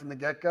plan right from the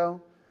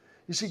get-go.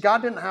 You see,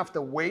 God didn't have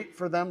to wait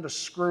for them to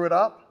screw it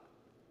up.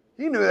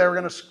 He knew they were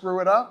going to screw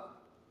it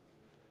up.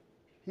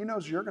 He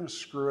knows you're going to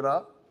screw it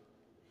up.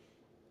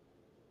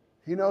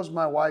 He knows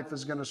my wife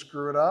is going to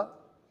screw it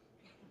up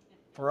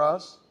for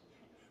us.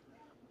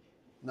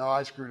 No,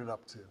 I screwed it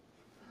up too.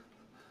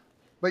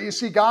 But you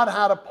see, God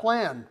had a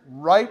plan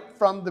right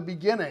from the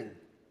beginning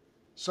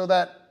so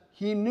that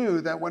he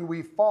knew that when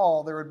we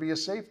fall, there would be a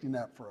safety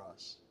net for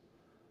us.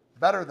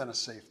 Better than a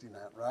safety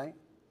net, right?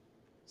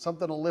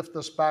 Something to lift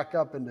us back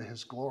up into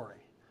his glory.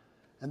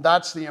 And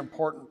that's the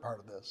important part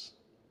of this.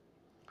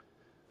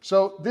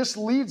 So this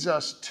leads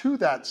us to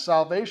that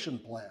salvation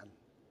plan.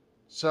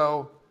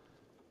 So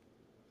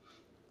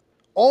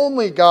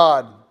only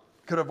God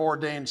could have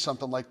ordained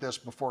something like this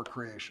before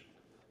creation.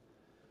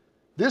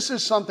 This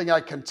is something I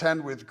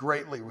contend with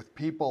greatly with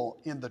people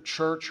in the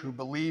church who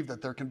believe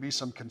that there can be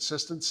some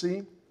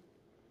consistency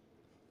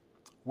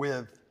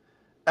with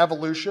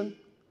evolution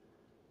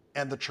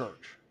and the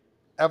church,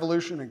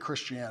 evolution and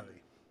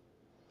Christianity.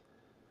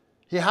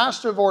 He has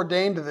to have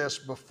ordained this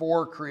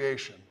before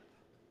creation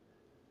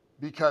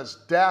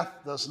because death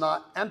does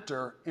not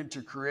enter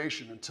into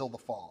creation until the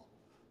fall.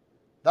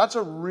 That's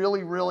a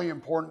really, really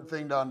important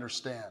thing to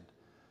understand.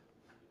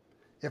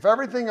 If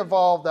everything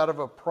evolved out of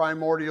a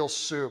primordial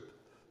soup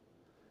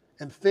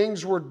and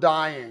things were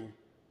dying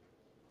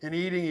and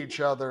eating each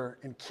other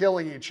and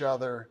killing each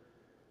other,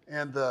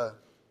 and the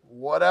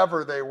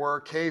whatever they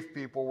were, cave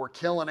people, were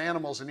killing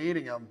animals and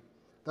eating them,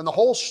 then the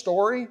whole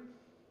story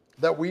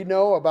that we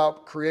know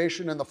about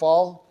creation and the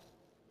fall,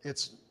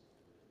 it's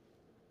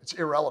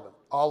irrelevant.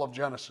 All of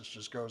Genesis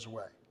just goes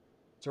away.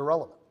 It's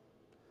irrelevant.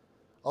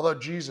 Although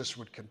Jesus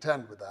would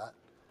contend with that.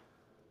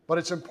 But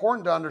it's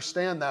important to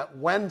understand that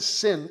when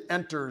sin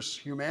enters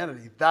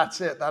humanity,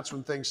 that's it. That's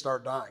when things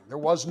start dying. There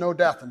was no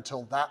death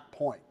until that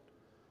point.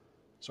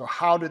 So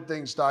how did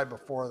things die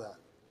before that?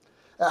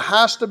 It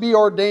has to be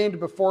ordained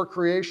before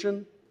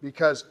creation,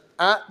 because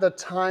at the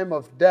time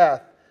of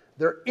death,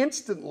 there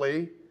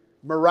instantly,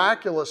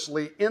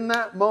 miraculously, in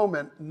that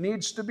moment,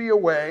 needs to be a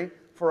way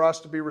for us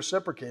to be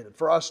reciprocated,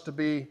 for us to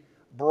be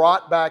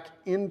brought back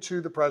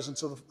into the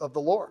presence of the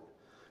Lord.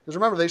 Because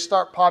remember, they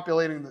start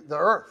populating the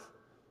earth.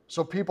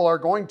 So people are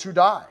going to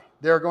die.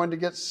 They're going to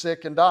get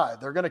sick and die.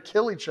 They're going to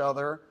kill each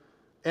other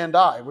and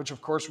die, which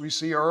of course we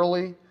see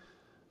early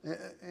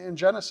in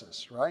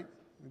Genesis, right?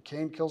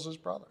 Cain kills his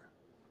brother.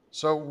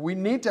 So we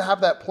need to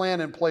have that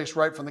plan in place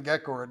right from the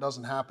get-go, or it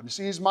doesn't happen. You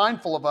see, he's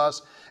mindful of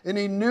us, and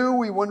he knew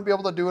we wouldn't be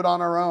able to do it on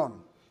our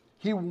own.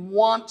 He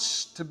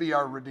wants to be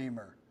our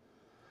Redeemer.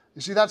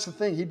 You see, that's the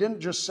thing. He didn't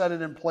just set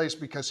it in place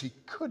because he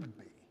could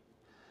be.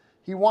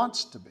 He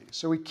wants to be.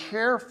 So he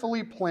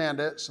carefully planned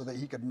it so that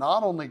he could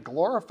not only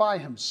glorify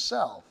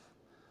himself,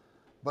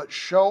 but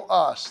show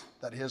us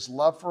that his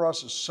love for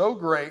us is so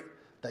great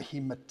that he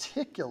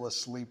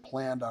meticulously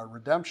planned our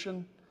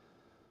redemption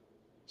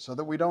so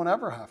that we don't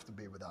ever have to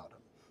be without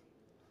him.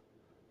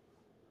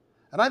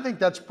 And I think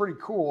that's pretty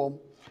cool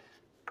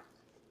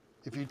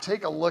if you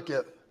take a look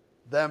at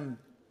them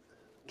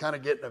kind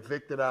of getting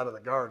evicted out of the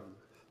garden.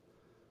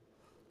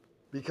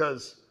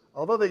 Because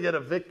although they get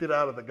evicted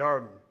out of the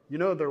garden, you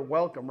know they're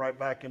welcome right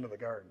back into the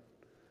garden.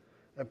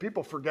 And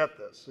people forget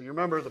this. So you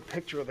remember the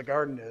picture of the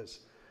garden is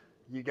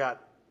you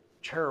got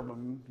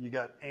cherubim, you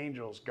got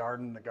angels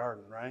guarding the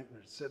garden, right?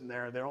 They're sitting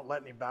there. They don't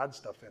let any bad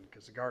stuff in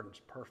because the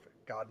garden's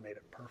perfect. God made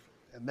it perfect.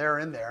 And they're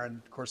in there, and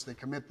of course they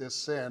commit this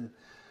sin,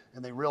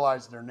 and they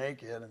realize they're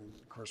naked. And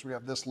of course we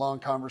have this long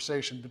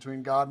conversation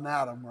between God and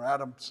Adam, where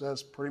Adam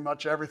says pretty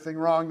much everything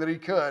wrong that he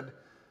could.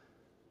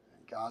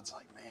 And God's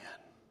like, man,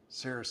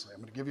 seriously, I'm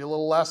going to give you a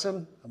little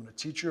lesson. I'm going to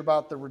teach you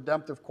about the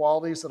redemptive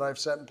qualities that I've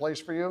set in place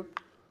for you.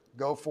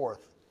 Go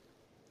forth.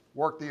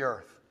 Work the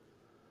earth.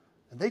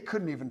 And they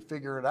couldn't even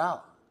figure it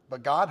out.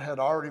 But God had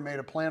already made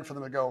a plan for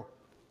them to go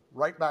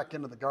right back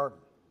into the garden.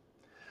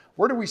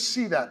 Where do we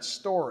see that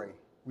story?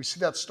 We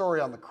see that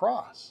story on the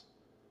cross,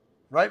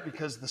 right?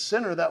 Because the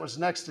sinner that was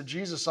next to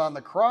Jesus on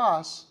the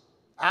cross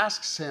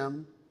asks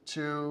him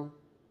to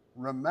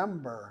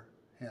remember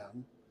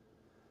him.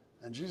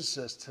 And Jesus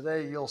says,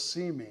 today you'll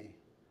see me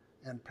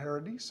in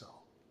Paradiso,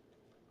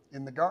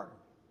 in the garden.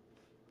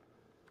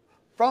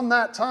 From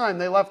that time,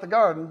 they left the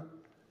garden.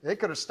 They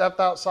could have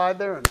stepped outside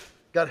there and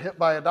got hit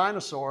by a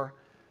dinosaur,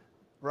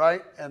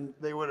 right? And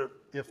they would have,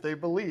 if they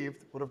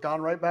believed, would have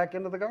gone right back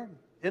into the garden,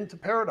 into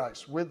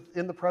paradise,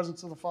 in the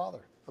presence of the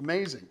Father.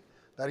 Amazing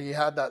that he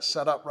had that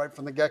set up right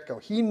from the get-go.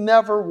 He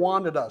never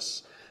wanted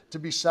us to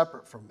be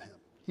separate from him.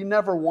 He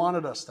never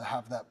wanted us to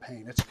have that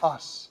pain. It's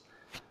us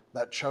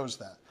that chose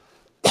that.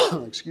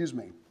 Excuse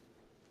me.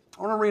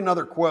 I want to read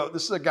another quote.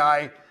 This is a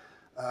guy,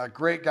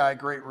 great guy,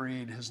 great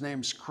read. His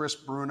name's Chris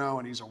Bruno,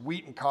 and he's a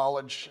Wheaton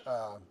College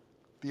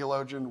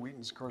theologian.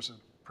 Wheaton's, of course,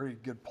 a pretty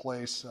good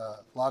place.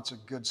 Lots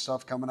of good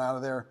stuff coming out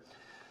of there.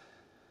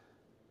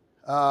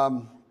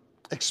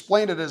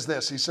 Explained it as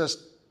this. He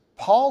says,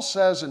 Paul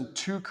says in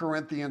 2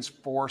 Corinthians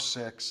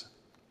 4:6,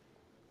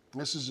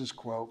 this is his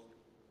quote,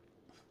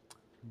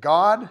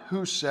 God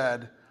who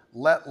said,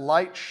 let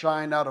light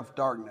shine out of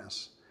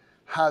darkness,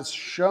 has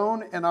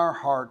shone in our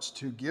hearts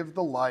to give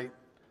the light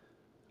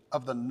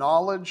of the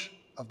knowledge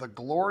of the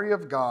glory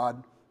of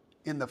God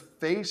in the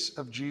face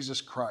of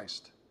Jesus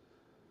Christ.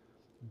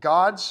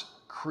 God's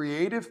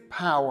creative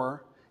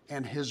power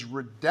and his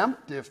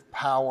redemptive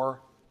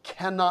power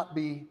cannot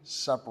be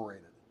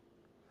separated.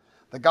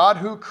 The God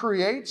who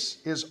creates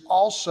is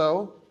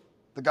also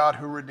the God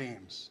who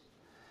redeems.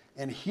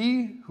 And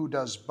he who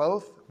does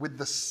both with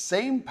the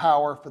same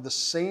power for the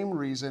same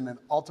reason, and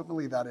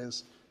ultimately that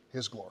is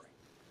his glory.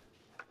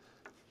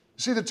 You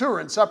see, the two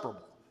are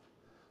inseparable.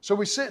 So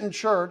we sit in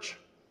church,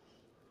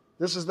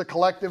 this is the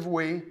collective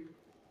we,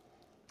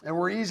 and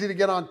we're easy to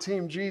get on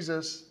Team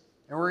Jesus,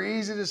 and we're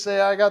easy to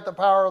say, I got the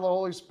power of the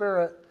Holy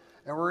Spirit,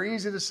 and we're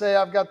easy to say,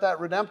 I've got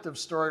that redemptive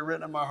story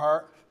written in my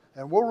heart.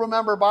 And we'll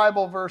remember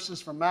Bible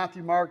verses from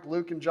Matthew, Mark,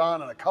 Luke, and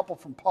John, and a couple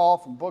from Paul,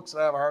 from books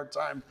that I have a hard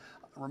time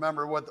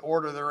remember what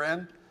order they're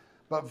in.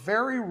 But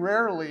very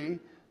rarely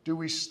do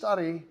we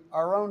study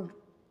our own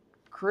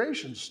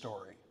creation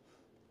story.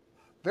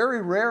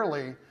 Very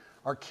rarely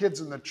are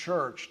kids in the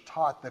church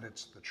taught that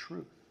it's the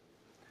truth.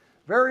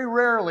 Very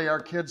rarely are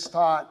kids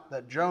taught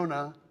that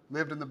Jonah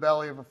lived in the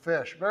belly of a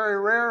fish. Very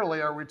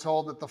rarely are we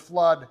told that the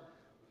flood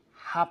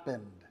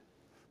happened.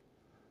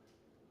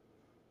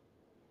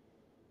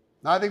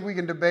 Now, I think we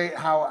can debate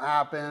how it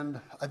happened.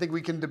 I think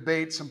we can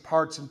debate some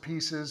parts and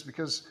pieces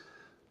because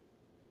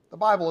the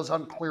Bible is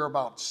unclear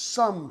about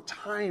some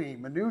tiny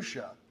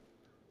minutia.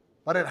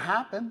 But it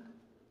happened.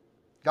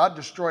 God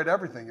destroyed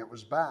everything. It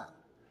was bad.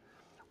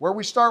 where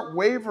we start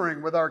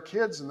wavering with our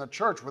kids in the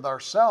church, with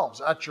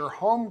ourselves, at your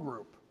home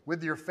group,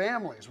 with your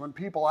families, when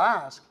people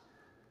ask,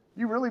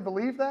 you really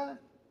believe that?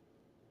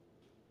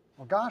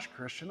 Well, gosh,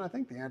 Christian, I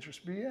think the answer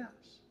should be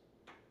yes.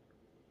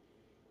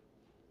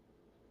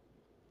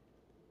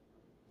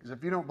 Because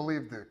if you don't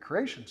believe the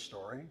creation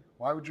story,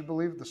 why would you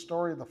believe the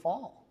story of the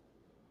fall?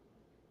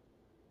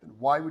 Then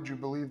why would you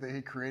believe that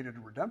he created a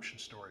redemption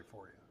story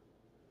for you?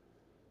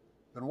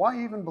 Then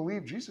why even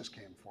believe Jesus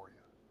came for you?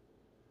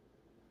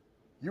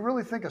 You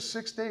really think a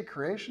 6-day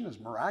creation is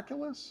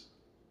miraculous?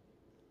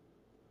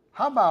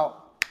 How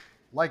about,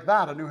 like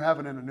that, a new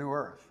heaven and a new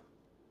earth?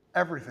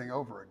 Everything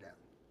over again.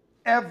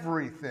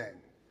 Everything.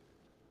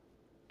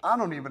 I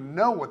don't even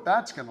know what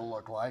that's going to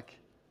look like.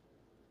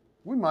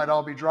 We might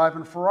all be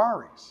driving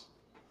Ferraris.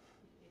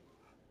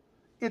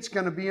 It's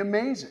going to be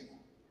amazing.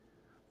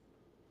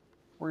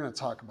 We're going to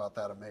talk about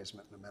that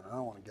amazement in a minute. I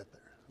don't want to get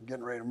there. I'm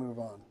getting ready to move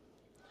on.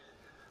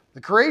 The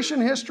creation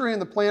history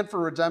and the plan for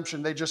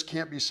redemption, they just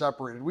can't be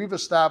separated. We've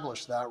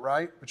established that,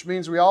 right? Which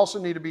means we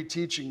also need to be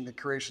teaching the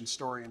creation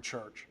story in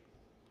church.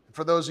 And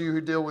for those of you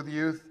who deal with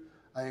youth,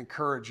 I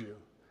encourage you.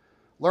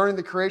 Learning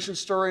the creation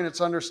story and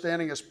its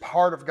understanding is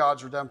part of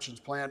God's redemption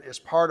plan, is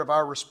part of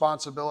our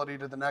responsibility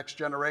to the next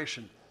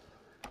generation.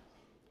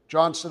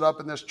 John stood up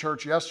in this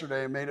church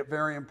yesterday and made it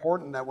very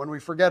important that when we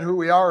forget who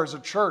we are as a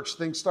church,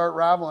 things start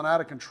raveling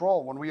out of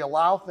control. When we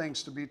allow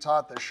things to be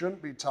taught that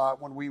shouldn't be taught,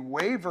 when we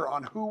waver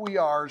on who we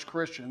are as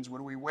Christians,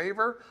 when we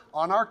waver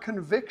on our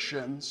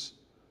convictions,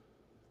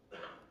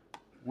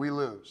 we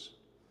lose.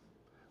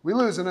 We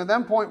lose, and at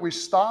that point we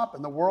stop,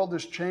 and the world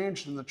has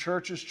changed, and the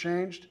church has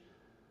changed,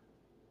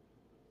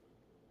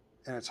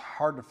 and it's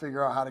hard to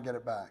figure out how to get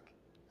it back.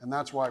 And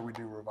that's why we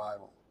do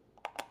revival.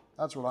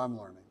 That's what I'm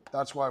learning.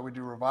 That's why we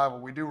do revival.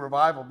 We do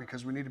revival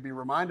because we need to be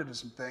reminded of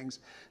some things,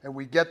 and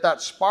we get that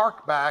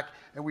spark back,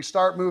 and we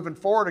start moving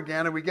forward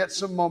again, and we get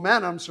some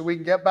momentum so we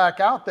can get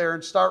back out there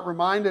and start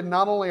reminding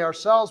not only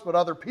ourselves but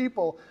other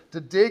people to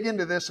dig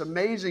into this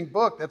amazing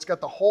book that's got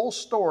the whole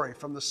story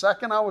from the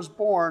second I was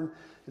born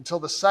until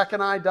the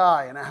second I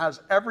die, and it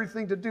has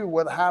everything to do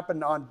with what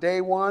happened on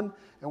day one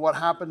and what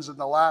happens in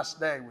the last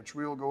day, which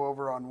we will go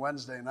over on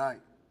Wednesday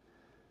night.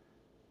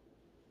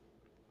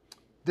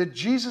 Did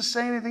Jesus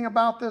say anything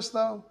about this,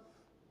 though?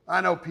 I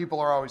know people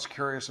are always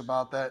curious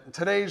about that. In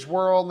today's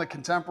world, in the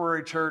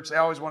contemporary church, they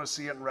always want to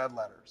see it in red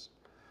letters.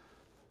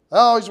 They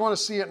always want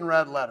to see it in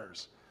red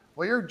letters.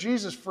 Well, you're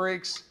Jesus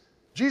freaks.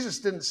 Jesus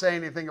didn't say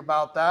anything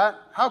about that.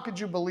 How could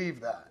you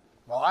believe that?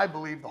 Well, I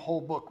believe the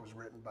whole book was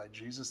written by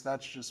Jesus.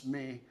 That's just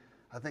me.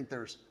 I think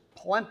there's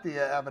plenty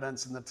of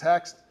evidence in the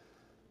text,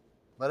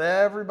 but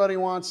everybody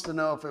wants to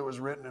know if it was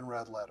written in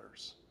red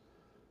letters.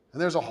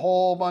 And there's a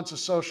whole bunch of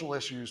social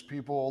issues.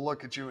 People will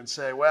look at you and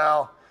say,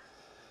 well,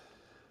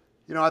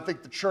 I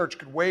think the church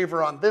could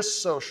waver on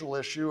this social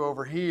issue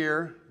over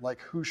here,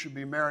 like who should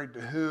be married to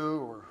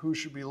who, or who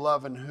should be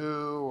loving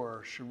who,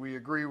 or should we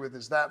agree with,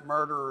 is that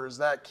murder or is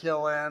that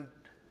killing?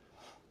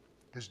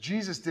 Because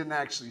Jesus didn't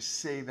actually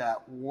say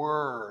that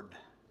word.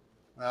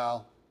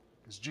 Well,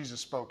 because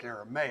Jesus spoke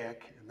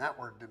Aramaic, and that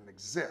word didn't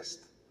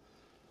exist.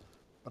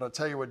 But I'll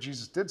tell you what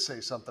Jesus did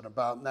say something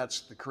about, and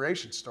that's the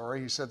creation story.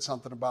 He said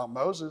something about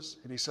Moses,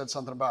 and he said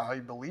something about how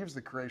he believes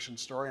the creation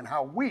story and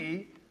how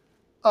we,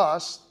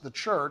 us, the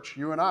church,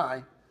 you and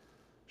I,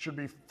 should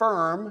be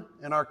firm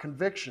in our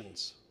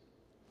convictions.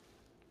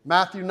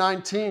 Matthew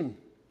 19,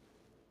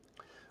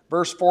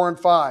 verse 4 and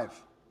 5.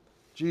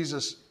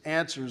 Jesus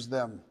answers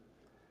them.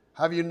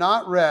 Have you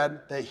not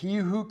read that he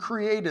who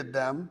created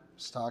them,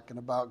 he's talking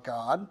about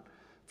God,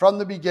 from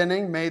the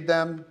beginning made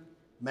them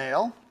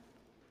male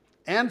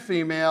and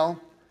female,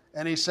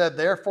 and he said,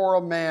 therefore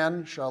a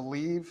man shall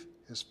leave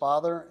his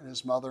father and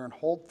his mother and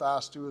hold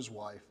fast to his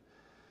wife,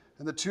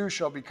 and the two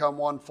shall become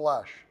one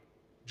flesh.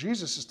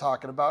 Jesus is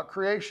talking about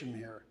creation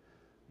here.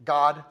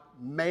 God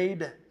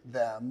made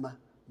them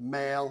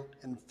male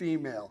and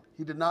female.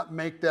 He did not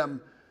make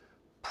them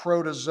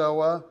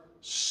protozoa,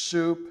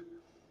 soup,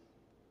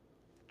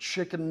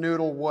 chicken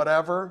noodle,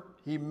 whatever.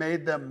 He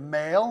made them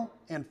male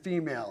and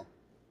female.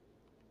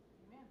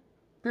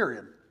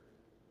 Period.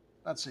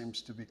 That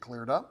seems to be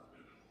cleared up.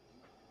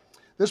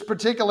 This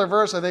particular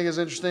verse I think is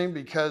interesting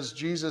because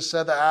Jesus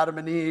said that Adam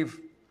and Eve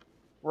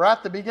were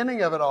at the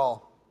beginning of it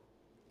all.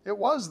 It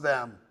was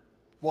them.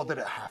 Well, did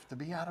it have to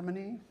be Adam and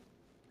Eve?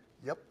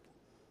 Yep.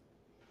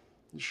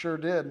 It sure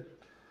did.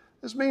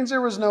 This means there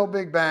was no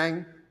Big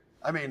Bang.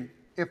 I mean,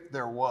 if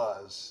there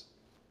was,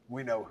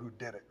 we know who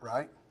did it,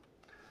 right?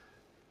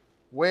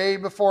 Way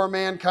before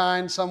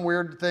mankind, some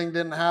weird thing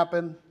didn't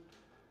happen,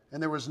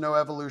 and there was no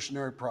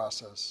evolutionary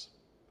process.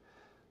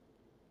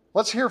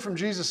 Let's hear from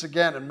Jesus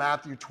again in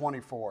Matthew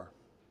 24.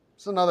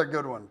 It's another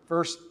good one.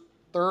 Verse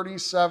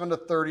 37 to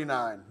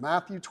 39.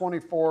 Matthew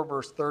 24,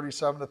 verse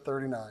 37 to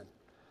 39.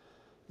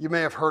 You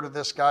may have heard of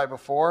this guy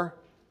before,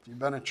 if you've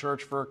been in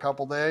church for a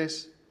couple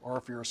days, or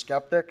if you're a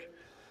skeptic.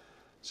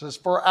 It says,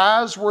 for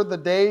as were the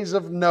days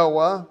of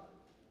Noah,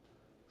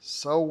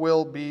 so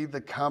will be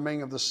the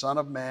coming of the Son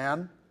of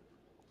Man.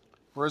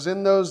 For as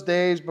in those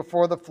days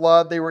before the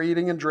flood they were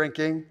eating and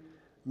drinking,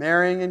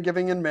 marrying and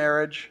giving in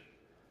marriage,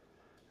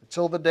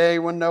 until the day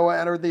when Noah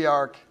entered the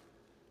ark,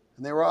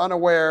 and they were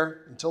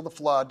unaware until the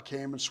flood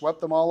came and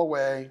swept them all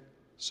away.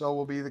 So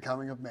will be the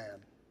coming of man.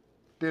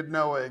 Did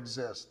Noah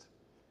exist?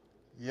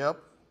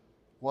 Yep.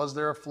 Was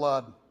there a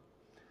flood?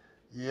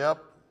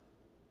 Yep.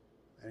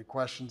 Any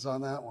questions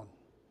on that one?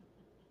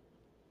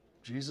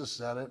 Jesus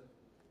said it.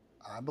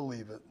 I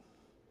believe it.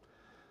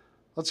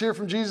 Let's hear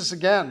from Jesus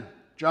again.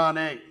 John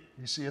 8.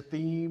 You see a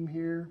theme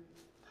here?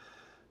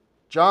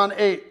 John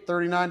 8,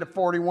 39 to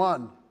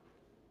 41.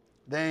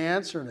 They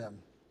answered him,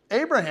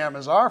 Abraham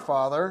is our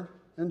father.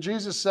 And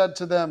Jesus said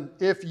to them,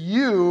 if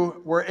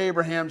you were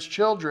Abraham's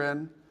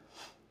children,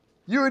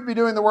 you would be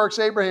doing the works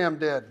Abraham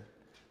did.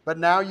 But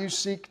now you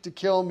seek to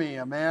kill me,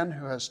 a man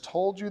who has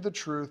told you the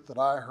truth that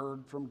I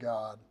heard from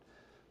God.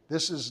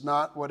 This is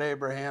not what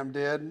Abraham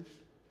did.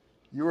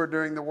 You are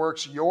doing the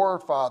works your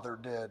father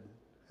did.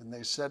 And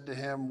they said to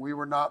him, we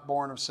were not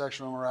born of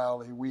sexual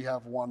immorality. We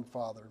have one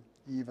Father,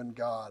 even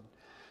God.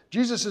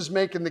 Jesus is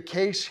making the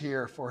case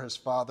here for his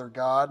Father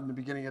God in the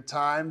beginning of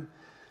time.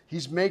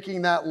 He's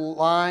making that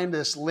line,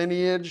 this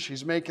lineage,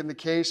 he's making the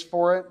case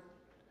for it.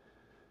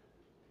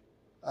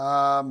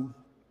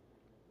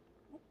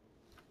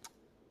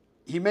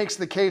 He makes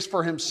the case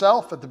for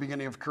himself at the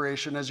beginning of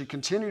creation as you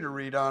continue to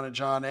read on in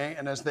John 8,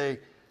 and as they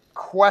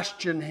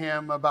question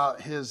him about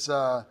his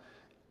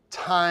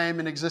time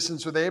and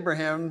existence with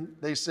Abraham,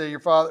 they say, your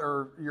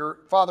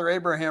father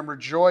Abraham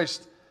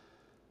rejoiced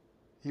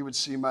he would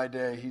see my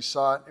day. He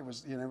saw it, it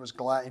was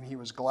glad, and he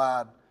was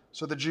glad.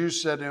 So the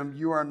Jews said to him,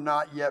 you are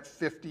not yet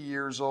 50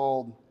 years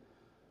old,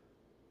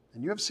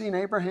 and you have seen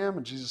Abraham?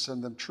 And Jesus said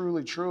to them,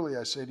 truly, truly,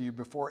 I say to you,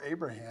 before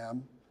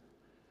Abraham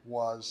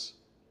was,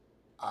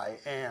 I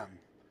am.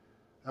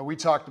 Now, we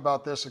talked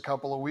about this a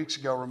couple of weeks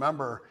ago.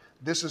 Remember,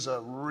 this is a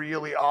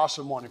really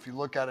awesome one if you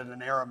look at it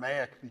in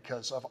Aramaic,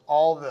 because of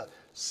all the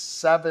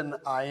 7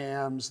 I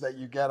ams that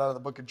you get out of the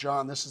book of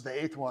John, this is the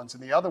 8th one.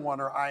 And the other one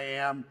are I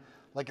am,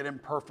 like an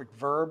imperfect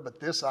verb, but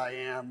this I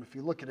am, if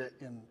you look at it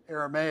in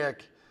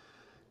Aramaic,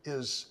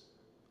 is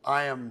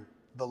I am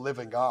the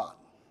living God.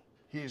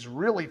 He's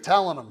really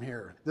telling them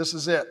here, this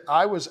is it.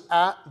 I was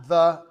at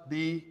the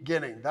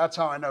beginning. That's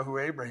how I know who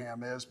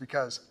Abraham is,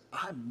 because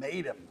I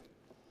made him.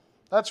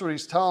 That's what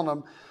he's telling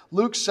them.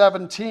 Luke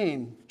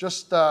 17,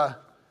 just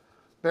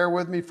bear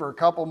with me for a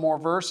couple more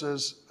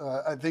verses.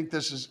 I think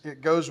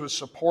it goes with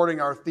supporting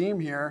our theme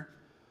here.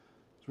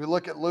 As we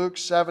look at Luke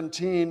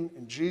 17,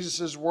 in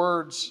Jesus'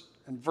 words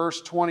in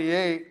verse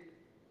 28,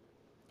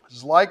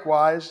 is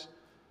likewise,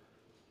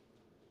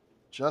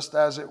 just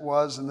as it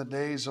was in the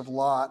days of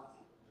Lot,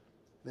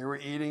 they were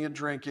eating and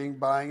drinking,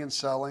 buying and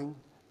selling,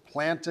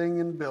 planting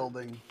and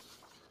building.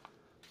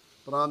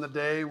 But on the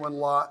day when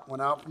Lot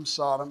went out from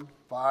Sodom,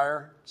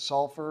 fire,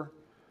 sulfur,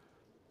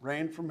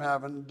 rained from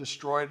heaven,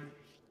 destroyed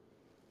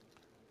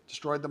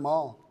them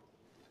all.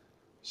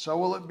 So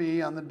will it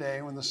be on the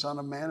day when the Son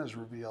of Man is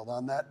revealed.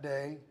 On that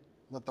day,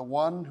 let the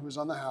one who is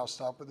on the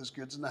housetop with his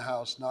goods in the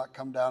house not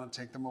come down and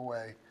take them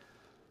away.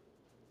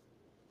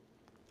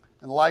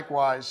 And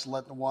likewise,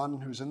 let the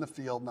one who's in the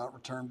field not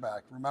return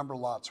back. Remember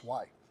Lot's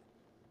wife.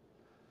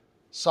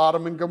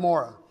 Sodom and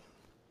Gomorrah.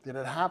 Did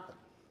it happen?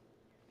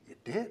 It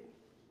did.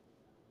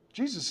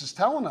 Jesus is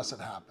telling us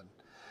it happened.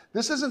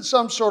 This isn't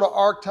some sort of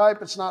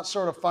archetype. It's not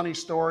sort of funny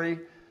story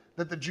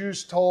that the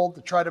Jews told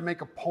to try to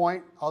make a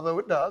point, although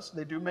it does.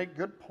 They do make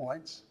good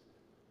points.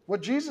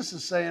 What Jesus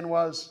is saying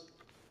was,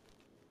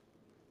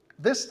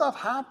 this stuff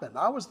happened.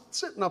 I was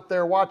sitting up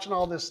there watching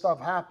all this stuff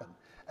happen.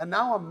 And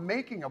now I'm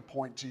making a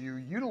point to you,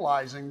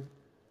 utilizing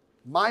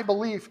my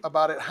belief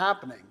about it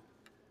happening.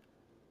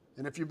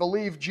 And if you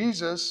believe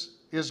Jesus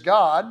is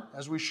God,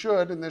 as we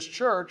should in this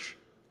church,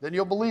 then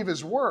you'll believe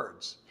his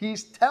words.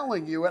 He's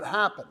telling you it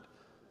happened.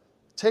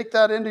 Take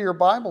that into your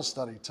Bible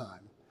study time.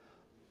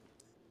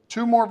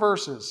 2 more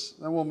verses,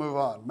 then we'll move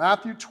on.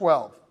 Matthew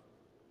 12,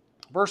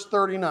 verse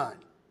 39.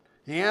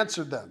 He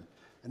answered them,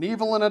 an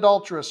evil and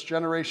adulterous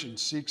generation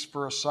seeks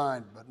for a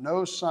sign, but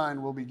no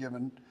sign will be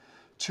given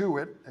to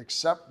it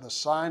except the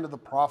sign of the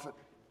prophet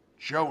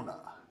Jonah.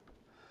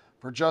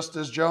 For just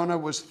as Jonah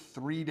was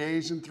 3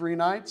 days and 3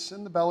 nights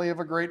in the belly of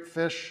a great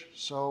fish,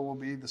 so will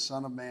be the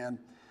Son of Man.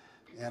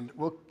 And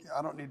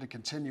I don't need to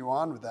continue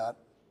on with that.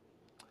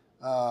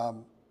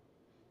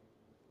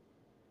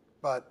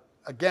 But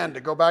again,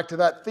 to go back to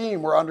that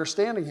theme, we're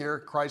understanding here,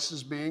 Christ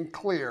is being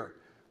clear.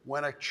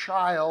 When a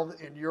child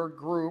in your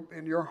group,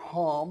 in your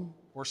home,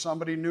 or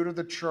somebody new to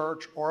the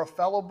church, or a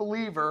fellow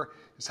believer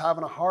is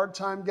having a hard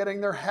time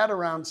getting their head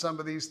around some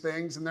of these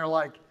things, and they're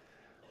like,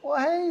 well,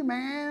 hey,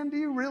 man, do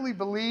you really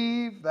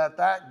believe that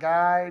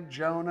guy,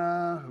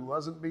 Jonah, who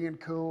wasn't being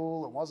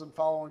cool and wasn't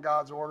following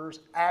God's orders,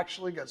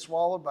 actually got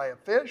swallowed by a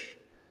fish?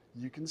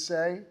 You can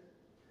say,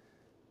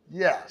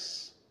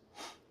 yes.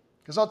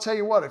 Because I'll tell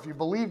you what, if you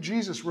believe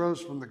Jesus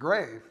rose from the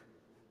grave,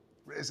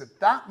 is it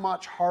that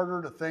much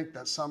harder to think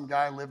that some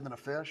guy lived in a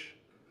fish?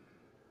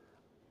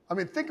 I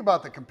mean, think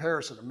about the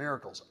comparison of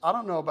miracles. I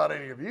don't know about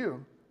any of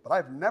you, but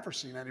I've never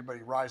seen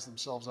anybody rise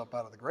themselves up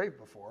out of the grave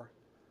before.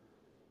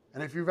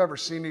 And if you've ever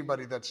seen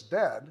anybody that's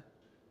dead,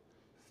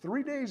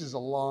 3 days is a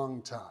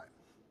long time.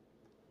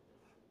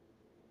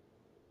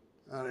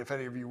 If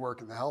any of you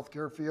work in the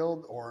healthcare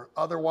field or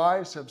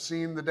otherwise have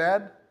seen the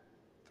dead,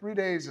 3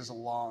 days is a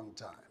long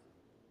time.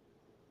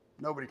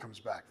 Nobody comes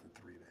back from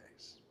 3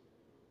 days.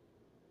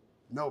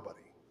 Nobody.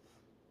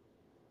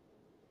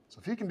 So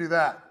if he can do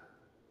that,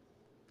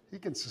 he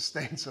can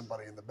sustain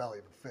somebody in the belly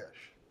of a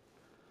fish.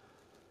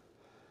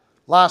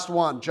 Last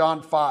one,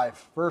 John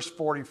 5, verse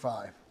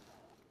 45.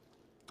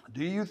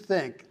 Do you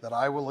think that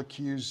I will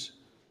accuse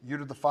you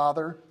to the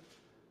Father?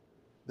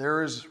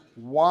 There is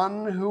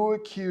one who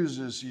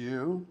accuses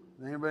you.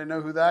 Anybody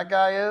know who that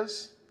guy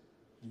is?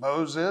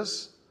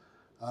 Moses,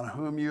 on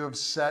whom you have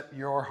set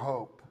your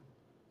hope.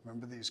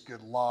 Remember these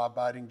good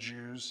law-abiding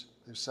Jews?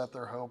 They've set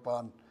their hope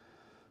on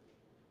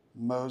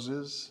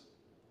Moses.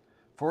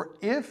 For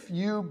if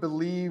you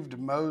believed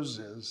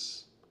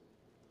Moses,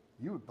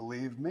 you would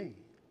believe me.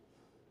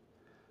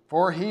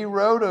 For he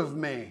wrote of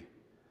me.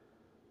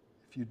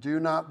 If you do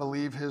not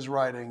believe his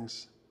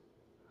writings,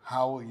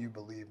 how will you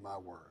believe my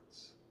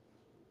words?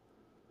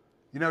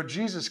 You know,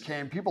 Jesus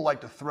came, people like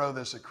to throw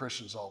this at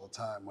Christians all the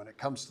time. When it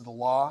comes to the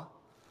law,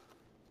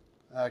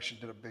 I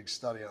actually did a big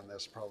study on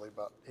this probably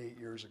about 8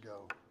 years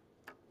ago.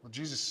 Well,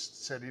 Jesus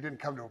said he didn't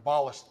come to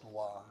abolish the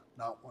law,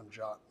 not one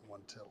jot and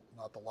one tittle,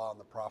 not the law and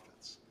the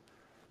prophets.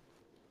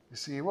 You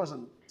see, he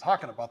wasn't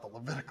talking about the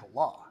Levitical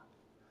law.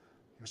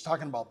 He was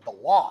talking about the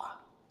law.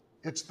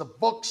 It's the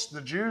books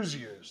the Jews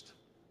used,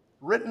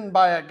 written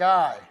by a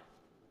guy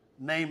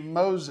named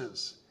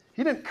Moses.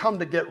 He didn't come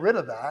to get rid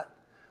of that.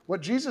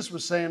 What Jesus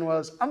was saying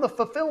was, I'm the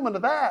fulfillment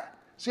of that.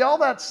 See all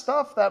that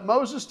stuff that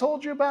Moses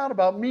told you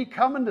about me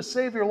coming to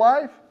save your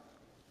life?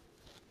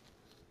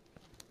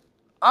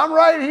 I'm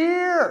right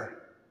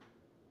here.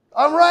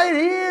 I'm right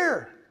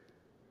here.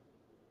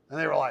 And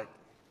they were like,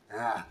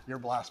 you're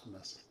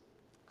blasphemous.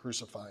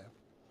 Crucify him.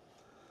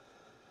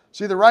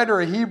 See, the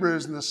writer of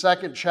Hebrews in the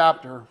 2nd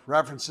chapter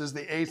references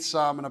the 8th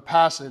Psalm in a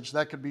passage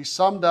that could be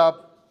summed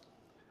up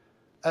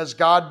as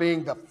God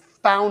being the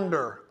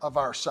founder of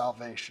our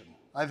salvation.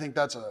 I think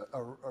that's a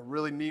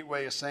really neat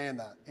way of saying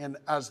that. And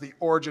as the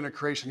origin of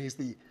creation, he's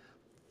the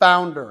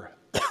founder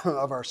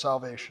of our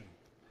salvation.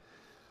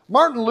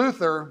 Martin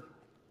Luther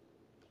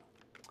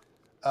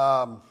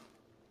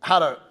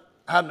had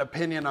an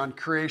opinion on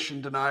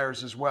creation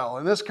deniers as well.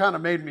 And this kind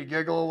of made me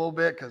giggle a little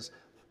bit because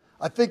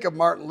I think of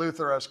Martin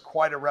Luther as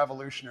quite a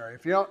revolutionary.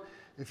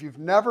 If you've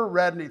never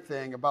read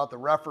anything about the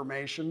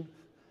Reformation,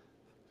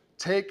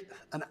 take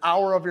an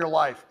hour of your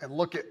life and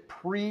look at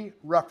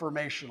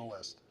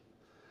pre-Reformationalists.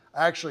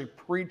 I actually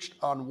preached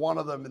on one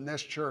of them in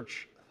this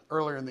church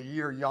earlier in the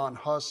year, Jan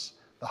Hus,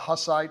 the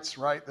Hussites,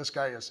 right? This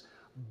guy is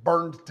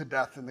burned to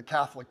death in the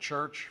Catholic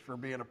Church for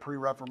being a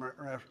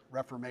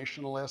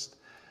pre-Reformationalist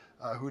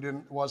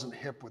who wasn't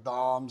hip with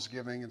alms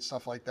giving and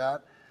stuff like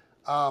that.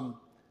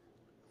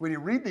 When you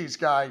read these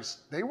guys,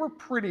 they were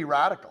pretty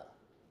radical.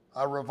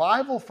 A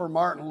revival for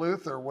Martin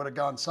Luther would have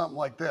gone something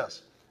like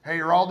this. Hey,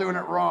 you're all doing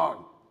it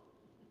wrong.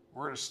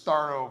 We're going to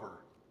start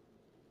over.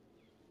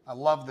 I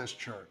love this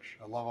church.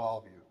 I love all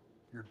of you.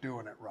 You're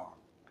doing it wrong.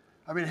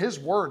 I mean, his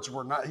words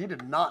were not, he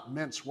did not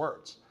mince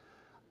words.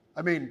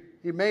 I mean,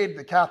 he made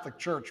the Catholic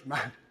Church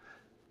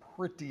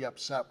pretty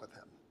upset with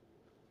him.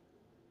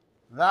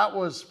 That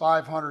was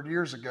 500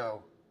 years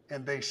ago,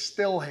 and they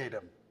still hate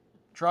him.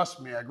 Trust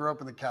me, I grew up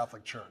in the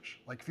Catholic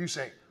Church. Like if you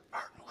say,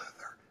 Martin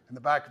Luther, in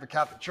the back of the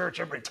Catholic Church,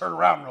 everybody turn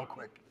around real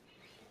quick.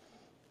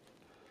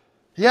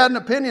 He had an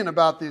opinion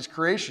about these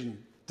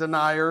creation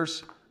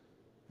deniers.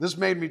 This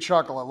made me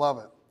chuckle. I love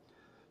it.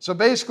 So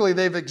basically,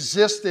 they've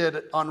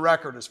existed on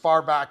record as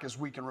far back as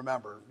we can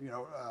remember.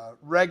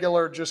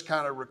 Regular, just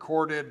kind of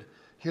recorded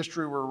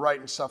history. We're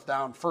writing stuff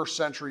down. 1st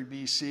century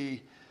BC.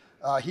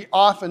 He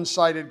often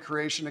cited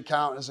creation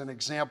account as an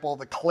example of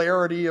the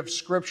clarity of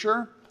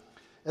Scripture.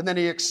 And then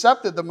he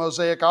accepted the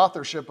Mosaic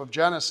authorship of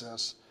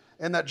Genesis,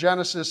 and that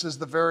Genesis is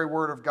the very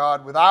word of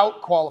God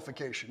without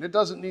qualification. It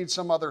doesn't need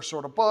some other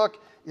sort of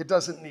book. It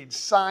doesn't need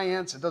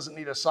science. It doesn't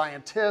need a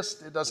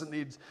scientist. It doesn't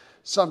need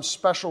some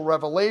special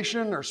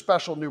revelation or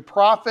special new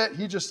prophet.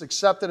 He just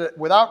accepted it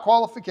without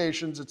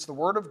qualifications. It's the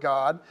word of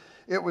God.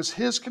 It was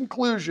his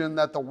conclusion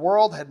that the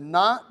world had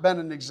not been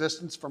in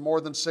existence for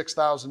more than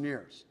 6,000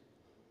 years.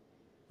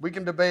 We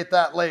can debate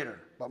that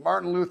later, but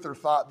Martin Luther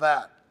thought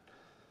that.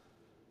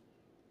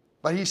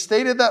 But he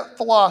stated that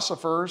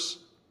philosophers,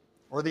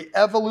 or the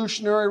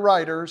evolutionary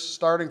writers,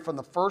 starting from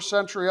the 1st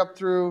century up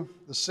through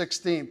the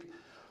 16th,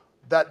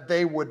 that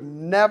they would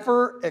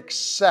never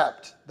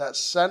accept that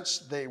since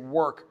they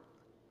work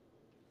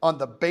on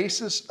the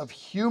basis of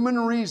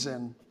human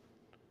reason,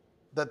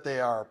 that they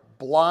are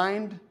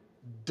blind,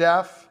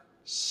 deaf,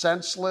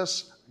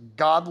 senseless,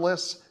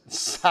 godless,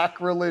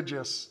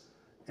 sacrilegious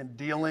in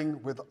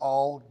dealing with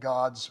all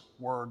God's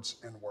words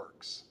and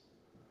works.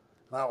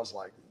 And I was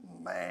like,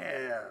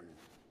 man,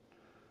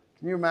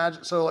 can you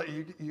imagine? So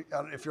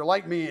if you're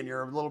like me and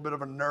you're a little bit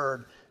of a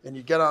nerd and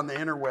you get on the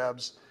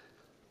interwebs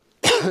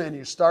and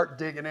you start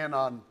digging in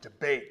on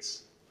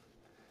debates,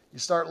 you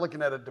start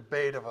looking at a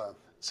debate of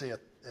say a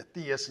a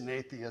theist and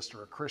atheist,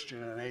 or a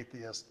Christian and an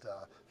atheist.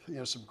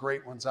 Some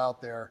great ones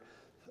out there.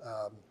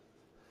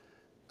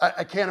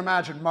 I can't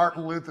imagine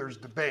Martin Luther's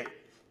debate.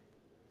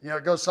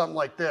 It goes something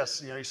like this.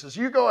 He says,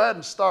 "You go ahead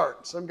and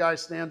start." Some guy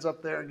stands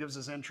up there and gives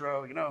his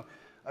intro.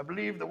 "I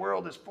believe the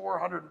world is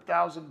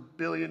 400,000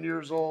 billion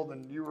years old,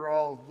 and you were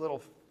all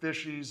little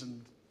fishies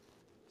and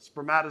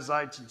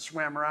spermatozoites and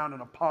swam around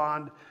in a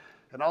pond.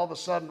 And all of a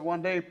sudden,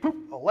 one day,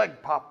 poof, a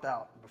leg popped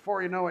out.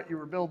 Before you know it, you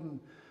were building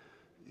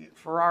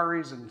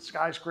Ferraris and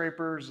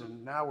skyscrapers,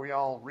 and now we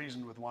all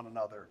reasoned with one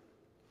another."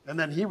 And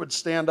then he would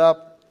stand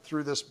up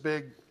through this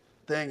big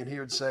thing and he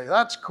would say,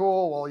 "That's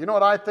cool. Well, you know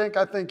what I think?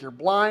 I think you're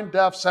blind,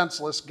 deaf,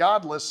 senseless,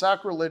 godless,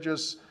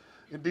 sacrilegious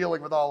in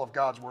dealing with all of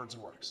God's words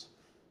and works.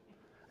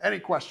 Any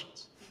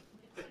questions?"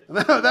 And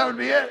that would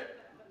be it.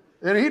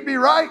 And he'd be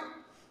right.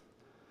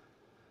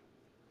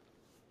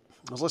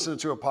 I was listening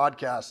to a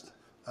podcast.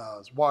 I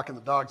was walking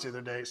the dogs the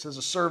other day. It says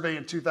a survey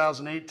in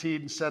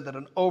 2018 said that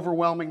an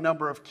overwhelming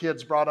number of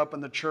kids brought up in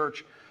the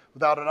church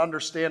without an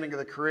understanding of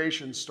the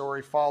creation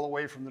story fall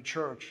away from the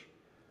church.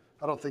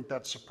 I don't think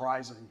that's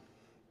surprising.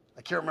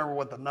 I can't remember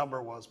what the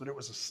number was, but it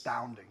was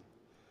astounding.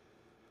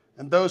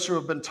 And those who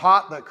have been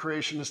taught that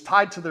creation is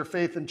tied to their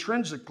faith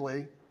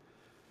intrinsically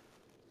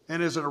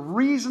and is a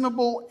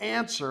reasonable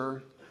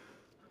answer,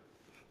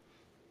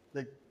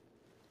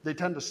 they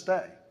tend to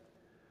stay.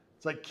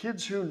 It's like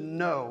kids who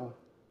know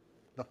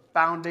the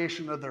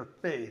foundation of their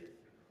faith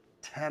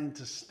tend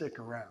to stick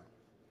around.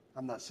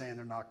 I'm not saying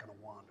they're not going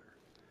to wander.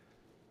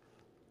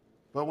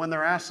 But when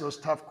they're asked those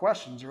tough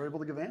questions, they're able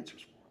to give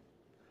answers for them.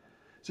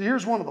 See,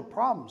 here's one of the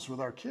problems with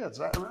our kids.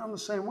 I'm the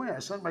same way. I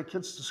sent my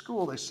kids to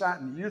school. They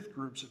sat in youth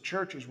groups at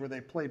churches where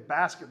they played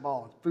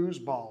basketball and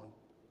foosball and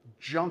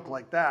junk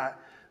like that.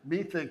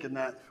 Me thinking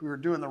that we were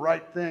doing the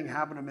right thing,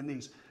 having them in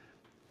these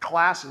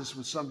classes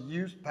with some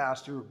youth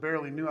pastor who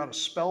barely knew how to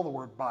spell the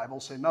word Bible,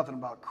 say nothing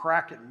about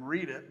crack it and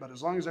read it, but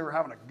as long as they were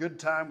having a good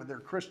time with their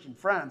Christian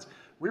friends,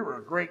 we were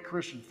a great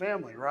Christian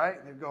family, right?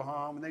 And they'd go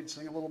home and they'd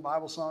sing a little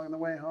Bible song on the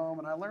way home,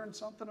 and I learned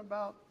something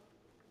about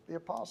the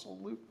Apostle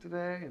Luke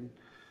today, and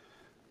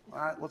all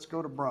right, let's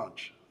go to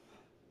brunch.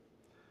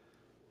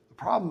 The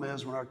problem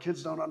is when our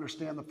kids don't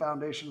understand the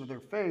foundation of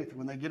their faith,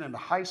 when they get into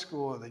high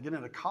school or they get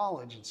into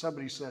college and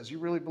somebody says, "You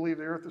really believe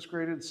the earth was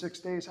created in 6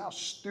 days? How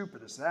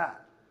stupid is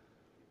that?"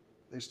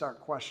 They start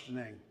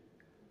questioning,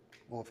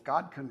 well, if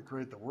God couldn't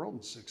create the world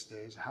in 6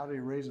 days, how did he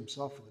raise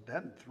himself from the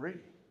dead in 3?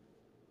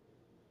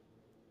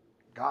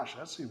 Gosh,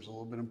 that seems a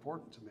little bit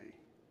important to me.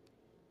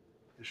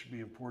 It should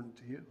be important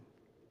to you.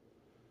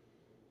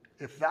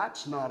 If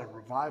that's not a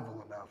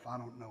revival enough, I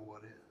don't know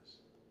what is.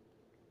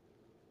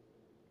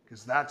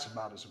 Because that's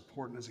about as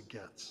important as it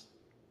gets.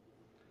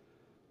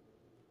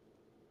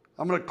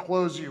 I'm going to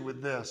close you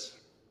with this.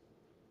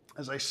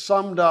 As I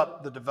summed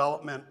up the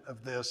development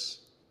of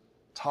this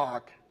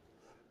talk,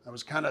 I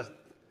was kind of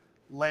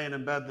laying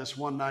in bed this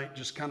one night,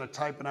 just kind of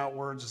typing out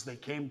words as they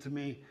came to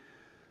me,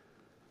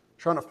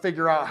 trying to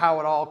figure out how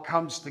it all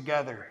comes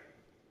together.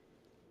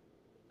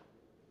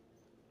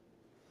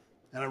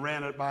 And I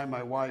ran it by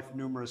my wife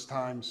numerous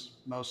times,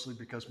 mostly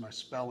because my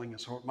spelling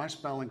is horrible. My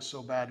spelling's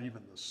so bad,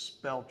 even the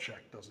spell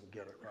check doesn't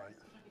get it right.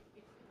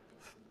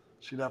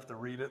 She'd have to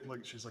read it.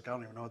 Look, she's like, "I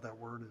don't even know what that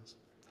word is."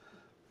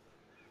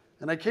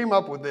 And I came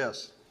up with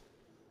this.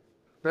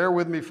 Bear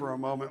with me for a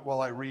moment while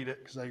I read it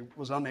because I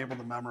was unable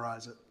to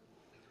memorize it.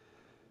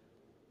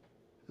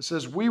 It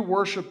says, "We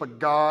worship a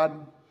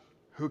God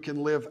who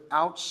can live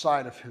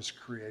outside of his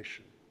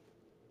creation.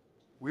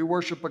 We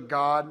worship a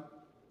God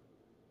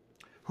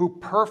who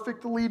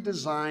perfectly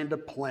designed a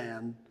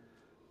plan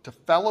to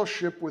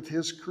fellowship with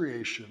his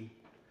creation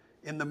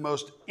in the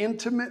most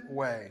intimate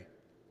way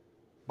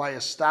by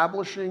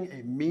establishing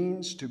a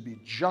means to be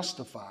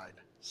justified,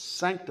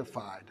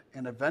 sanctified,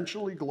 and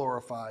eventually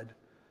glorified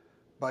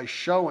by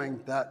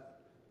showing that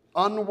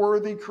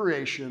unworthy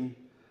creation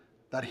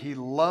that he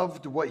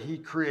loved what he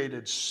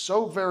created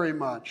so very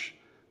much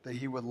that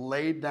he would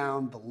lay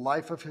down the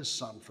life of his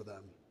son for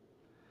them.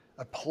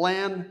 A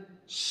plan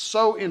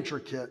so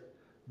intricate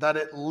that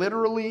it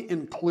literally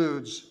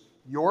includes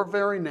your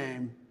very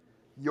name,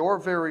 your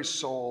very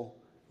soul,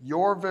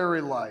 your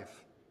very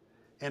life,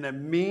 and a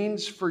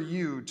means for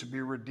you to be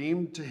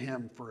redeemed to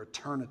him for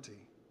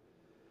eternity.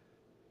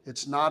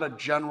 It's not a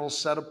general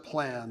set of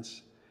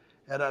plans.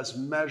 It has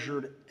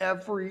measured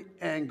every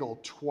angle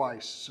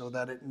twice so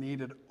that it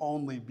needed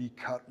only be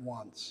cut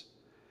once.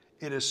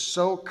 It is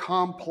so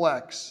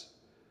complex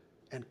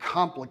and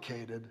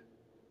complicated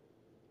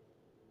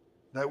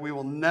that we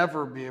will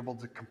never be able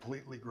to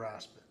completely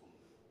grasp it,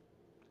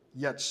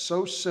 yet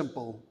so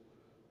simple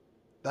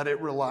that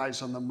it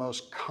relies on the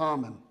most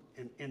common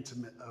and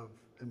intimate of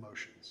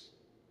emotions,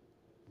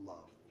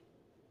 love."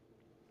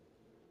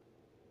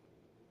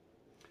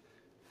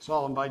 So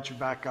I'll invite you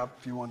back up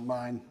if you wouldn't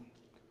mind.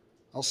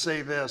 I'll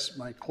say this,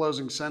 my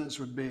closing sentence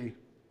would be,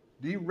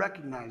 do you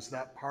recognize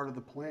that part of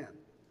the plan?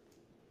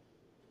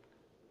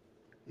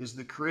 Is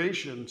the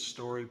creation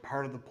story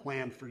part of the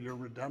plan for your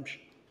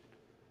redemption?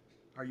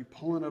 Are you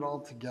pulling it all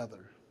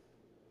together?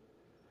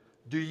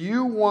 Do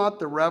you want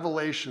the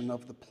revelation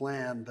of the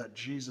plan that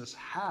Jesus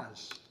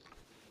has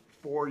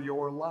for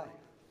your life?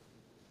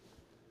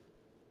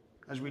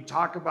 As we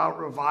talk about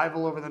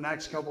revival over the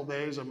next couple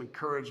days, I'm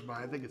encouraged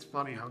by, I think it's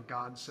funny how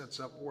God sets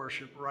up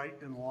worship right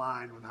in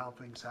line with how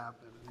things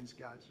happen. And these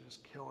guys are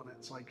just killing it.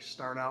 It's like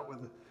start out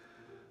with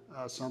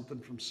something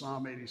from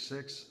Psalm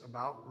 86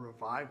 about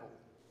revival.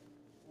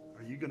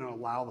 Are you going to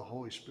allow the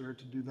Holy Spirit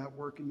to do that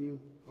work in you?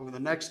 Over the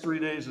next 3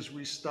 days as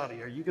we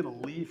study, are you going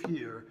to leave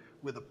here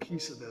with a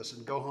piece of this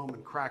and go home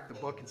and crack the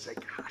book and say,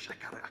 gosh,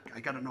 I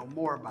got to know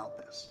more about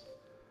this?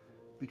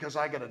 Because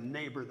I got a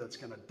neighbor that's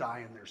going to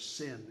die in their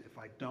sin if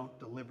I don't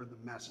deliver the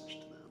message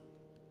to them.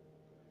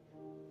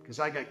 Because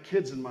I got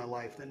kids in my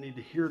life that need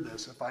to hear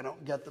this if I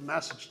don't get the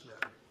message to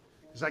them.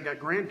 Because I got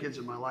grandkids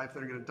in my life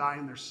that are going to die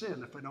in their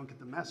sin if I don't get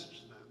the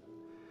message to them.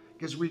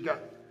 Because we got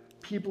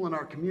people in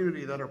our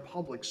community that are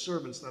public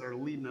servants that are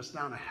leading us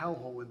down a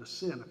hellhole into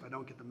sin if I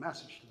don't get the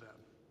message to them.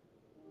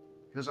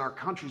 Because our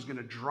country's going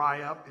to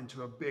dry up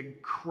into a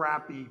big,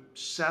 crappy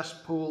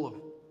cesspool of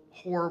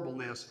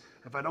horribleness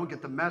if I don't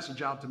get the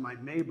message out to my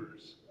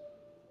neighbors.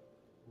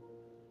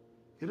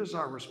 It is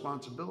our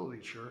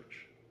responsibility,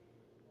 church.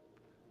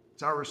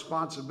 It's our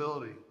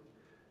responsibility.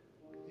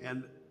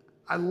 And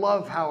I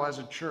love how as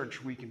a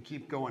church we can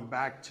keep going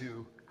back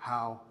to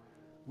how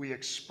we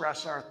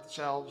express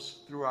ourselves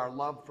through our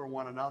love for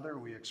one another.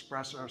 We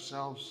express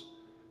ourselves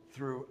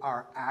through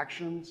our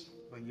actions.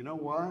 But you know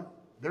what?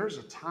 There's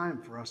a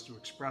time for us to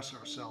express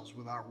ourselves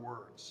with our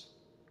words.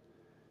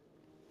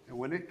 And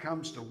when it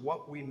comes to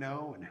what we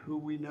know and who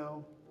we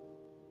know,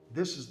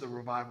 this is the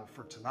revival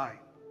for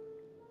tonight.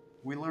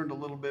 We learned a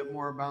little bit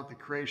more about the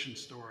creation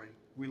story.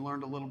 We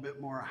learned a little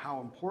bit more how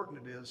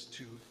important it is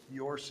to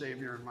your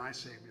Savior and my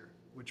Savior,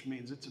 which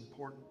means it's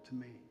important to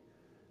me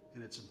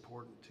and it's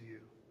important to you.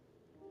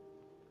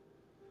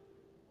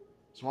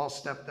 So I'll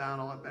step down,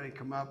 I'll let Benny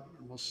come up,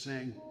 and we'll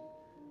sing.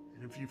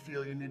 And if you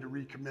feel you need to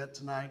recommit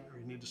tonight or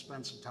you need to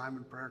spend some time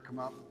in prayer, come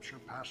up. I'm sure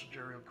Pastor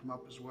Jerry will come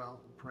up as well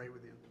and pray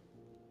with you.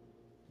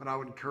 But I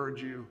would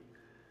encourage you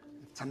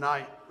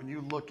tonight, when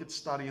you look at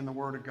studying the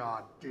Word of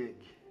God, dig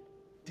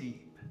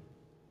deep.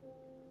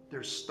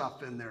 There's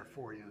stuff in there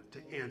for you to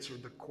answer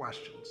the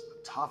questions,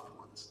 the tough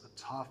ones,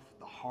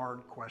 the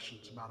hard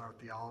questions about our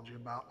theology,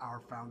 about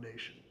our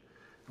foundation.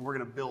 And we're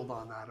going to build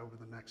on that over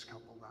the next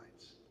couple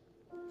nights.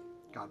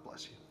 God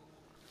bless you.